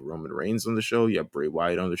 because you have Roman Reigns on the show, you have Bray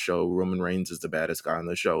Wyatt on the show. Roman Reigns is the baddest guy on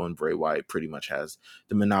the show, and Bray Wyatt pretty much has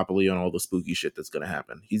the monopoly on all the spooky shit that's going to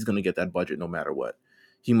happen. He's going to get that budget no matter what.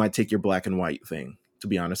 He might take your black and white thing, to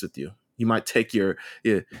be honest with you. He might take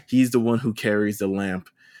he's the one who carries the lamp,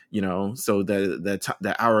 so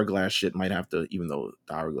that hourglass shit might have to, even though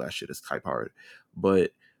the hourglass shit is type hard,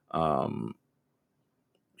 but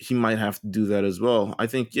he might have to do that as well. I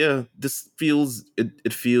think, this feels,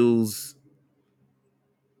 it feels,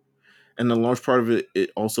 and a large part of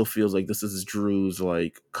it also feels like this is Drew's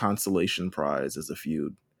like consolation prize as a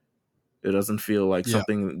feud. It doesn't feel like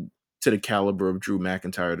something to the caliber of Drew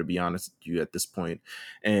McIntyre, to be honest with you, at this point.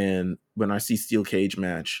 And when I see steel cage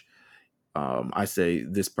match, I say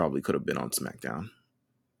this probably could have been on SmackDown.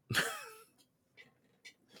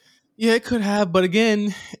 Yeah, it could have, but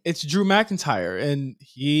again, it's Drew McIntyre, and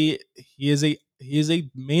he is a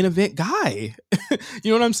main event guy.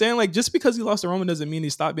 You know what I'm saying? Like, just because he lost to Roman doesn't mean he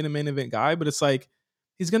stopped being a main event guy. But it's like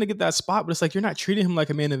he's gonna get that spot, but it's like you're not treating him like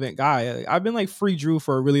a main event guy. I've been like free Drew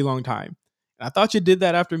for a really long time, and I thought you did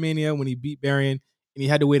that after Mania when he beat Baron, and he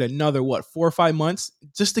had to wait another 4 or 5 months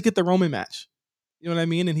just to get the Roman match. You know what I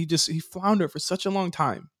mean? And he floundered for such a long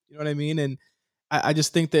time. You know what I mean? And I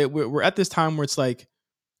just think that we're at this time where it's like,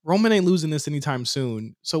 Roman ain't losing this anytime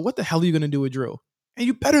soon. So what the hell are you going to do with Drew? And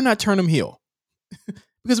you better not turn him heel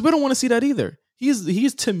because we don't want to see that either.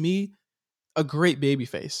 He's to me a great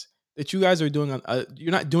babyface that you guys are doing.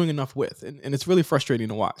 You're not doing enough with, and it's really frustrating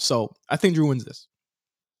to watch. So I think Drew wins this.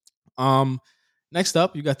 Next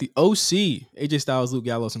up, you got the OC, AJ Styles, Luke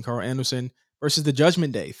Gallows, and Carl Anderson versus the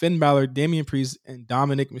Judgment Day, Finn Balor, Damian Priest, and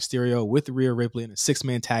Dominic Mysterio with Rhea Ripley in a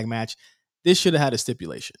 6-man tag match. This should have had a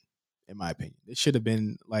stipulation. In my opinion, it should have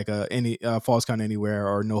been like any Falls Count Anywhere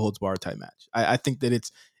or no holds barred type match. I think that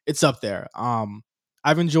it's up there.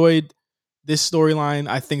 I've enjoyed this storyline.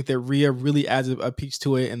 I think that Rhea really adds a piece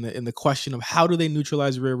to it, and the question of how do they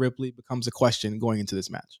neutralize Rhea Ripley becomes a question going into this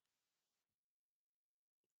match.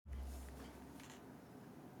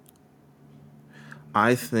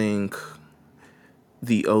 I think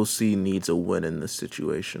the OC needs a win in this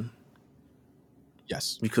situation.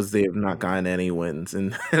 Yes, because they have not gotten any wins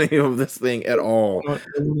in any of this thing at all.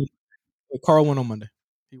 Carl won on Monday.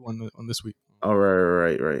 He won on this week. Oh,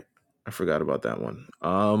 right. I forgot about that one.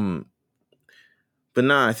 But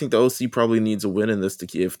I think the OC probably needs a win in this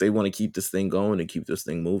if they want to keep this thing going and keep this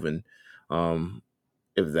thing moving.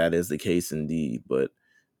 If that is the case, indeed. But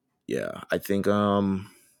yeah, I think I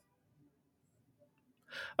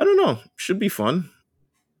don't know. Should be fun.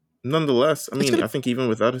 Nonetheless, I mean, I think even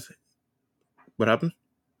without it, what happened?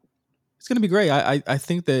 It's gonna be great. I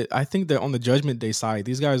think that on the Judgment Day side,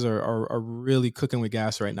 these guys are really cooking with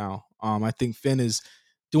gas right now. I think Finn is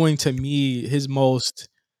doing, to me, his most,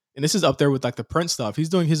 and this is up there with like the Prince stuff. He's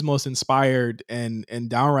doing his most inspired and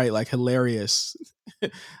downright like hilarious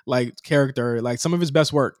like character, like some of his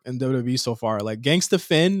best work in WWE so far. Like Gangsta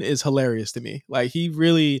Finn is hilarious to me. Like he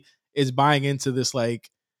really is buying into this like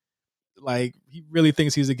he really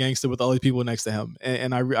thinks he's a gangster with all these people next to him,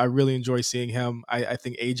 and I really enjoy seeing him. I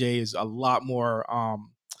think AJ is a lot more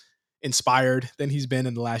inspired than he's been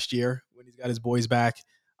in the last year when he's got his boys back.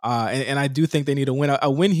 And I do think they need a win.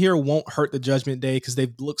 A win here won't hurt the Judgment Day because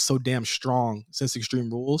they've looked so damn strong since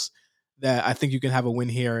Extreme Rules that I think you can have a win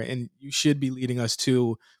here, and you should be leading us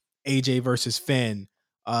to AJ versus Finn.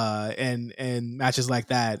 And matches like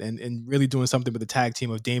that, and really doing something with the tag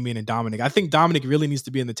team of Damian and Dominic. I think Dominic really needs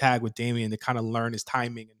to be in the tag with Damian to kind of learn his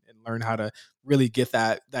timing and learn how to really get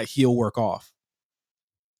that heel work off.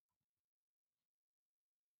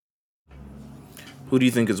 Who do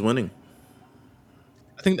you think is winning?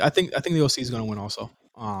 I think the OC is going to win also.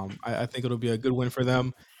 I think it'll be a good win for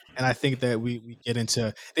them. And I think that we get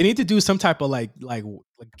into, they need to do some type of like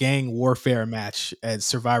gang warfare match at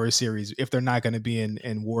Survivor Series if they're not going to be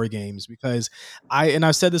in War Games, because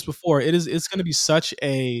I've said this before, it's going to be such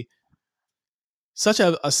a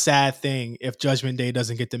sad thing if Judgment Day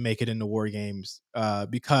doesn't get to make it into War Games,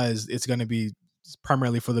 because it's going to be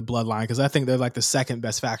primarily for the Bloodline, because I think they're like the second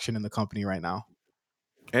best faction in the company right now.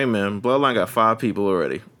 Hey man, Bloodline got 5 people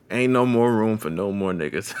already. Ain't no more room for no more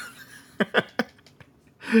niggas.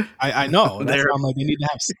 I know. That's why I'm like, they need to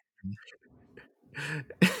have something.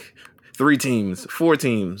 3 teams, 4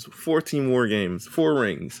 teams, 14 war games, 4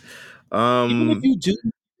 rings. Even if you do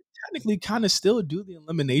technically kind of still do the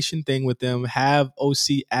elimination thing with them, have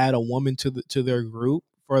OC add a woman to their group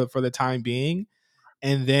for the time being,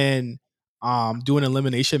 and then do an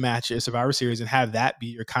elimination match at Survivor Series and have that be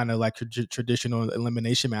your kind of like traditional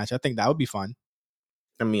elimination match. I think that would be fun.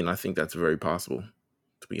 I mean, I think that's very possible,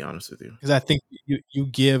 to be honest with you. Because I think you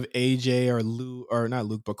give AJ or Luke, or not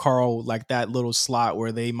Luke, but Carl, like that little slot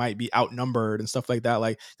where they might be outnumbered and stuff like that.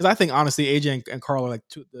 Like, because I think honestly, AJ and Carl are like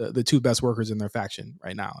the two best workers in their faction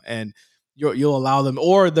right now, and you'll allow them.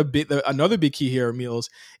 Or another big key here, Meelz,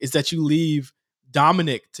 is that you leave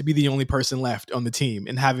Dominic to be the only person left on the team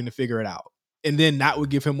and having to figure it out, and then that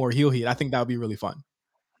would give him more heel heat. I think that would be really fun.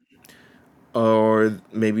 Or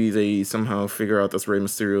maybe they somehow figure out this Rey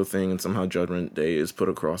Mysterio thing and somehow Judgment Day is put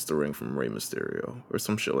across the ring from Rey Mysterio or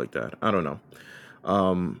some shit like that. I don't know.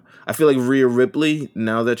 I feel like Rhea Ripley,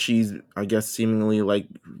 now that she's, I guess, seemingly like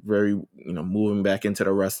very, moving back into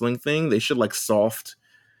the wrestling thing, they should like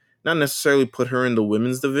not necessarily put her in the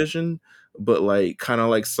women's division, but like kind of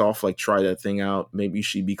like soft, like try that thing out. Maybe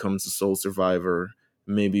she becomes a sole survivor.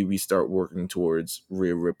 Maybe we start working towards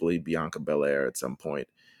Rhea Ripley, Bianca Belair at some point.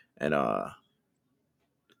 And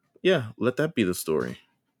yeah, let that be the story.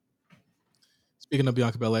 Speaking of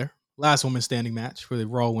Bianca Belair, last woman standing match for the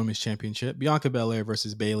Raw Women's Championship: Bianca Belair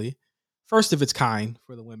versus Bayley, first of its kind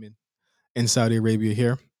for the women in Saudi Arabia.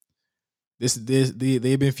 Here,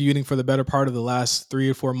 they've been feuding for the better part of the last 3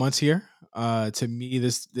 or 4 months here. To me,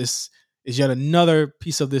 this is yet another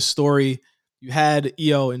piece of this story. You had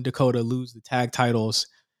Io and Dakota lose the tag titles,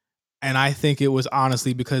 and I think it was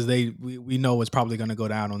honestly because we know what's probably going to go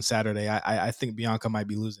down on Saturday. I think Bianca might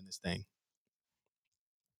be losing this thing.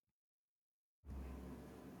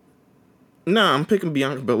 No, I'm picking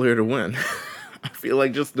Bianca Belair to win. I feel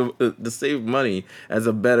like just to save money as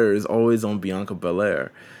a bettor is always on Bianca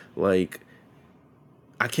Belair. Like,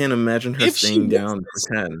 I can't imagine her staying down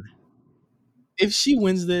for 10. If she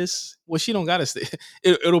wins this, well, she don't gotta stay.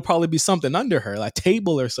 It'll probably be something under her, like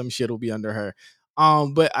table or some shit will be under her.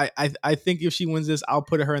 But I think if she wins this, I'll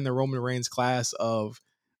put her in the Roman Reigns class of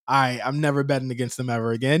I'm never betting against them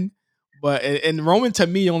ever again. But and Roman to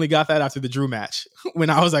me only got that after the Drew match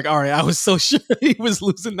when I was like, all right, I was so sure he was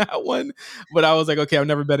losing that one, but I was like, okay, I'm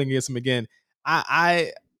never betting against him again.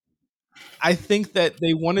 I think that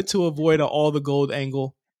they wanted to avoid an all the gold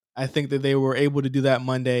angle. I think that they were able to do that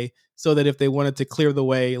Monday so that if they wanted to clear the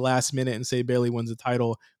way last minute and say Bayley wins the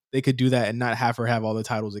title, they could do that and not have her have all the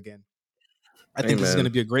titles again. I think this is going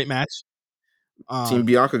to be a great match. Team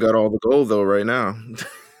Bianca got all the gold though right now.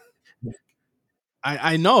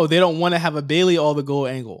 I know they don't want to have a Bayley all the gold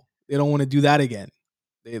angle. They don't want to do that again.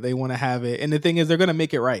 They want to have it. And the thing is, they're going to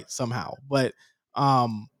make it right somehow. But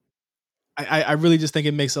I really just think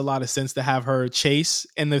it makes a lot of sense to have her chase.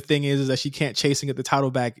 And the thing is that she can't chase and get the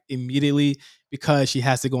title back immediately because she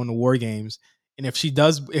has to go into War Games. And if she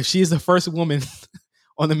is the first woman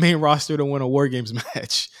on the main roster to win a War Games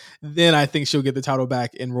match, then I think she'll get the title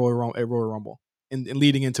back in Royal Rumble and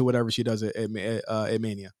leading into whatever she does at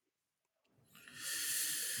Mania.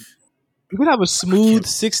 You could have a smooth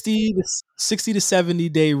 60 to 70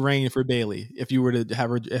 day reign for Bayley if you were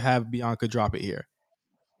to have Bianca drop it here.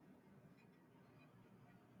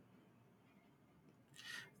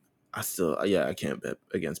 I can't bet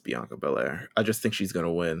against Bianca Belair. I just think she's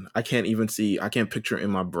gonna win. I can't picture in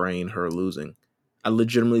my brain her losing. I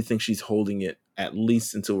legitimately think she's holding it at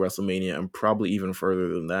least until WrestleMania and probably even further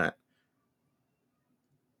than that.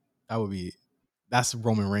 That's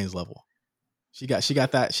Roman Reigns level. She got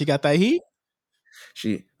that heat.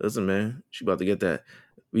 Listen, man, she about to get that.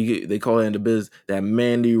 They call it in the biz that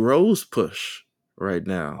Mandy Rose push right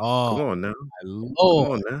now. Oh, come on now. Come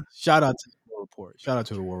on now. Shout out to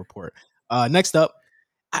the War Report. Next up,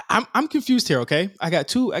 I'm confused here. Okay, I got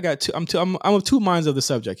two. I'm of two minds of the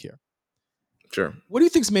subject here. Sure. What do you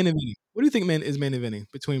think's main eventing? What do you think is main eventing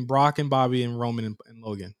between Brock and Bobby and Roman and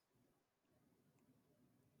Logan?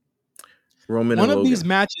 Roman one and of Logan. These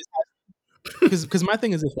matches, because my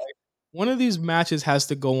thing is this, right? One of these matches has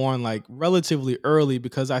to go on like relatively early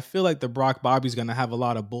because I feel like the Brock Bobby's gonna have a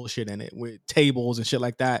lot of bullshit in it with tables and shit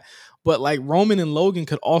like that. But like Roman and Logan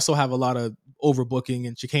could also have a lot of overbooking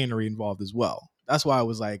and chicanery involved as well. That's why I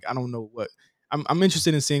was like, I don't know what I'm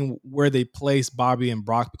interested in seeing where they place Bobby and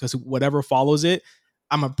Brock, because whatever follows it,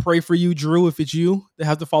 I'm gonna pray for you, Drew, if it's you that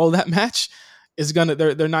have to follow that match.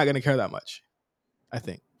 They're not gonna care that much, I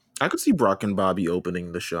think. I could see Brock and Bobby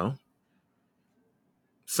opening the show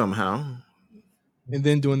somehow, and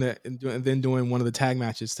then doing one of the tag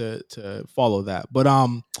matches to follow that. But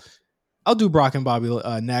I'll do Brock and Bobby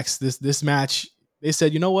next. This match, They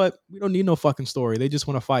said, you know what? We don't need no fucking story. They just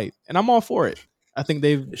want to fight, and I'm all for it. I think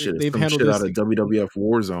This shit is they've some handled shit out this. of WWF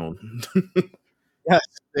Warzone. Yes,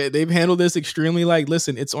 they've handled this extremely. Like,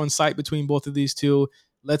 listen, it's on site between both of these two.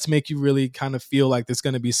 Let's make you really kind of feel like there's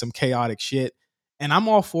going to be some chaotic shit, and I'm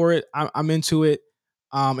all for it. I'm into it.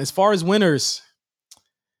 As far as winners,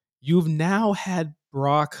 you've now had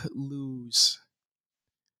Brock lose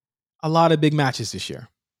a lot of big matches this year,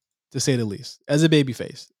 to say the least. As a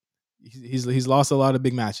babyface, he's lost a lot of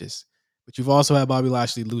big matches, but you've also had Bobby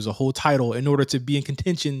Lashley lose a whole title in order to be in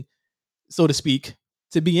contention, so to speak,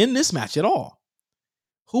 to be in this match at all.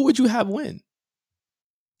 Who would you have win?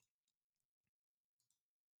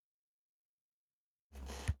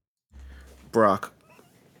 Brock.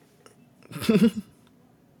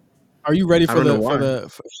 Are you ready I for don't know the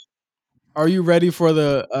why. are you ready for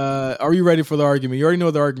the argument? You already know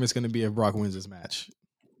what the argument's going to be if Brock wins this match.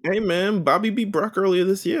 Hey man, Bobby beat Brock earlier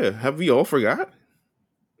this year. Have we all forgot?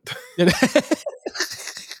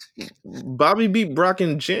 Bobby beat Brock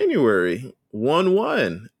in January.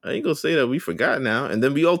 1-1. I ain't gonna say that we forgot now. And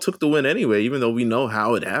then we all took the win anyway, even though we know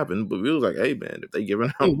how it happened. But we was like, hey man, if they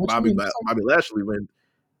giving out Hey, Bobby Lashley win.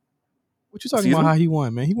 What you talking Excuse about? me? How he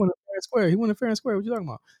won, man? He won a fair and square. He won a fair and square. What you talking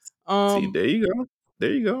about? See, there you go.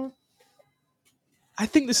 There you go. I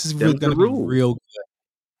think this is Them's going the to be rules. real good.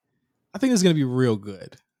 I think this is going to be real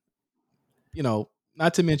good. You know,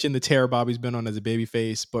 not to mention the tear Bobby's been on as a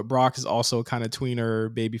babyface, but Brock is also kind of tweener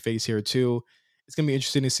babyface here too. It's going to be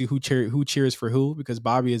interesting to see who cheers for who, because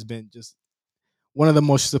Bobby has been just one of the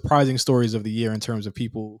most surprising stories of the year in terms of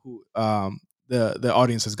people who the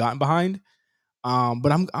audience has gotten behind.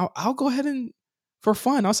 But I'll go ahead and, for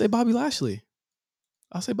fun, I'll say Bobby Lashley.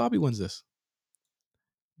 I'll say Bobby wins this.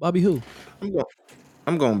 Bobby who?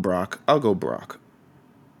 I'm going Brock. I'll go Brock.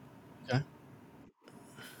 Okay.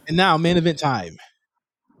 And now main event time.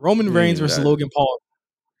 Roman Reigns versus Logan Paul.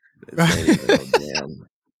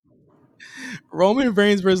 Roman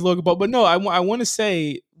Reigns versus Logan Paul. But no, I want to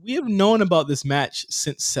say we have known about this match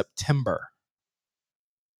since September.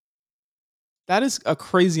 That is a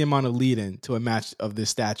crazy amount of lead-in to a match of this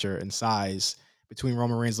stature and size between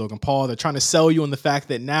Roman Reigns and Logan Paul. They're trying to sell you on the fact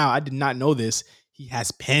that now, I did not know this, he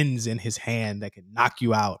has pens in his hand that can knock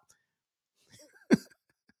you out.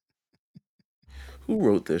 Who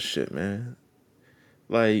wrote this shit, man?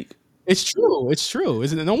 Like, it's true. It's true.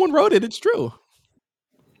 Isn't it? No one wrote it. It's true.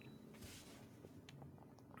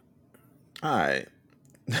 All right.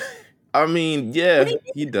 I mean, yeah,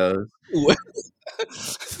 he does.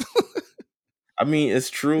 I mean, it's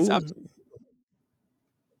true.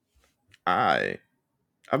 I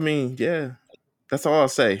mean, yeah. That's all I'll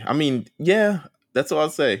say. I mean, yeah. That's all I'll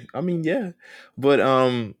say. I mean, yeah. But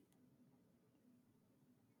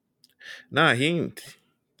nah, he ain't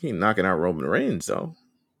knocking out Roman Reigns though.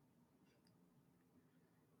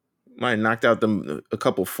 Might knocked out them a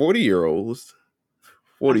couple 40-year-olds,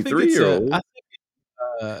 43-year-olds,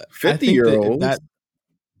 50-year-olds.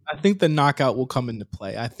 I think the knockout will come into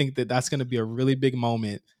play. I think that's going to be a really big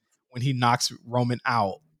moment when he knocks Roman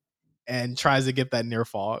out and tries to get that near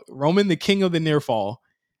fall. Roman, the king of the near fall,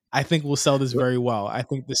 I think will sell this very well. I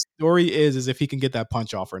think the story is if he can get that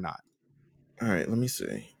punch off or not. All right, let me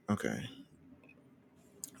see. Okay.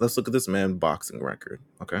 Let's look at this man's boxing record.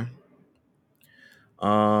 Okay.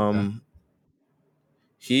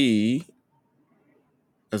 He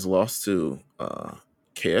has lost to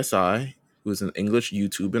KSI, who is an English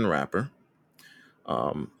YouTube and rapper,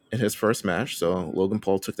 in his first match. So Logan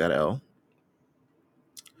Paul took that L.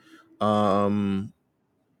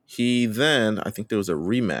 He then, I think there was a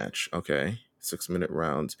rematch, okay, 6-minute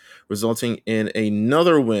rounds, resulting in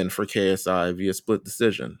another win for KSI via split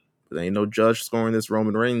decision. But there ain't no judge scoring this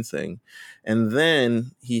Roman Reigns thing. And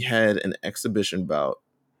then he had an exhibition bout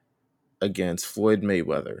against Floyd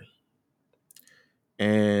Mayweather.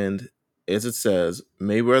 And as it says,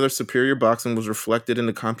 Mayweather's superior boxing was reflected in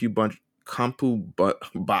the CompuBox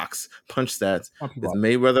punch stats. As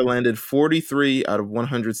Mayweather landed 43 out of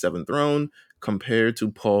 107 thrown, compared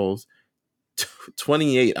to Paul's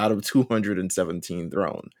 28 out of 217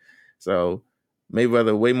 thrown. So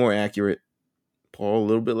Mayweather way more accurate, Paul a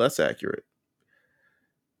little bit less accurate.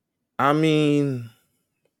 I mean,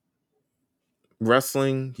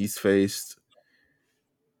 wrestling, he's faced.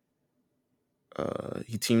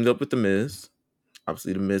 He teamed up with The Miz.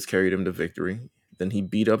 Obviously, The Miz carried him to victory. Then he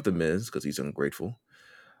beat up The Miz because he's ungrateful.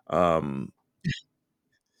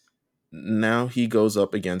 Now he goes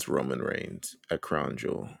up against Roman Reigns at Crown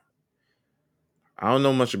Jewel. I don't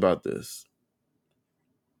know much about this.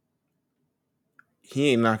 He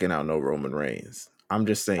ain't knocking out no Roman Reigns. I'm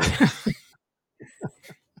just saying.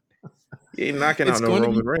 He ain't knocking out no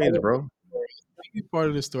Roman Reigns, bro. be part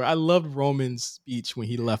of the story. I loved Roman's speech when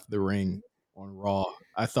he left the ring on Raw.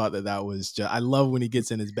 I thought that was just. I love when he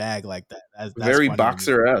gets in his bag like that. That's Very funny to me.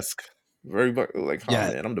 boxer-esque. Very like, oh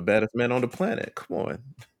Yeah, man, I'm the baddest man on the planet. Come on.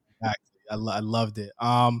 exactly. I loved it.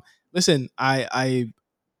 Listen,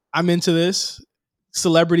 I'm into this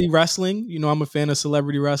celebrity wrestling. You know, I'm a fan of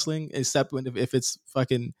celebrity wrestling, except if it's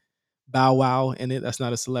fucking Bow Wow in it. That's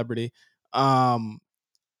not a celebrity. Um,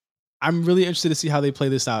 I'm really interested to see how they play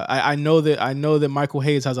this out. I know that Michael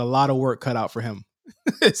Hayes has a lot of work cut out for him.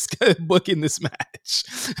 It's booking this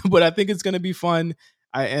match, but I think it's going to be fun.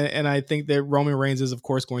 I think that Roman Reigns is of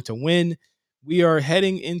course going to win. We are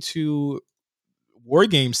heading into War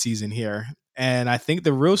Game season here, and I think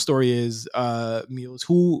the real story is Meelz,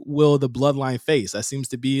 who will the Bloodline face? That seems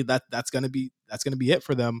to be that's going to be it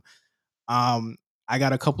for them. Um, I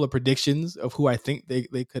got a couple of predictions of who I think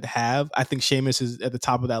they could have. I think Sheamus is at the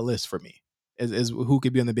top of that list for me. Is who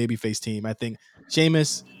could be on the babyface team. I think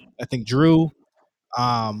Sheamus. I think Drew.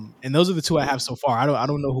 And those are the two I have so far. I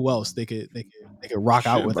don't know who else they could rock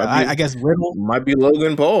out Shit, with. I guess Riddle. might be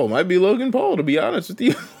Logan Paul. Might be Logan Paul, to be honest with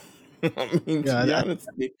you. I mean, to Yeah, be honest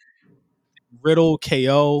with you. Riddle,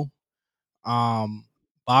 KO.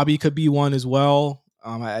 Bobby could be one as well.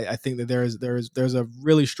 I think that there's a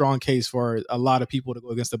really strong case for a lot of people to go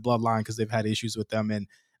against the Bloodline because they've had issues with them, and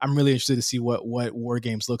I'm really interested to see what War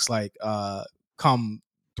Games looks like come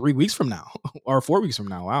 3 weeks from now or 4 weeks from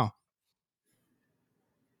now. Wow.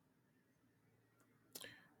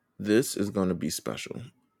 This is going to be special.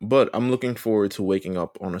 But I'm looking forward to waking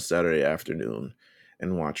up on a Saturday afternoon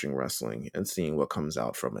and watching wrestling and seeing what comes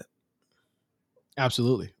out from it.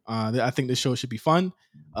 Absolutely. I think this show should be fun.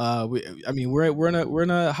 We're in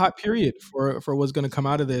a hot period for what's going to come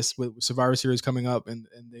out of this with Survivor Series coming up and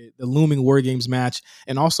the looming War Games match,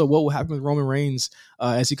 and also what will happen with Roman Reigns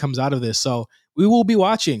as he comes out of this. So we will be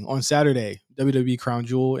watching on Saturday WWE Crown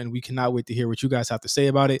Jewel, and we cannot wait to hear what you guys have to say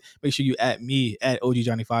about it. Make sure you at me at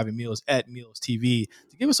OGJohnny5 and Meelz at Meelz TV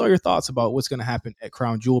to give us all your thoughts about what's going to happen at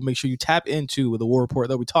Crown Jewel. Make sure you tap into the War Report.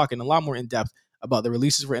 They'll be talking a lot more in depth about the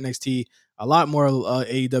releases for NXT, a lot more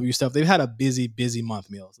AEW stuff. They've had a busy month,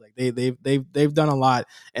 Meelz. Like they've done a lot,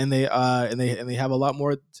 and they have a lot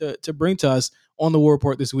more to bring to us on the War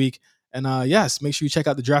Report this week. And yes, make sure you check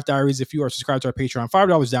out the Draft Diaries. If you are subscribed to our Patreon,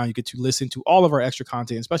 $5 down, you get to listen to all of our extra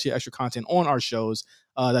content, especially extra content on our shows.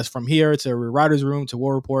 That's from here to Writers Room to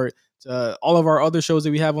War Report to all of our other shows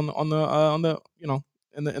that we have on the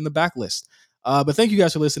in the backlist. But thank you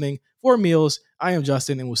guys for listening. For Meelz, I am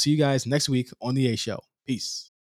Justin, and we'll see you guys next week on the A Show. Peace.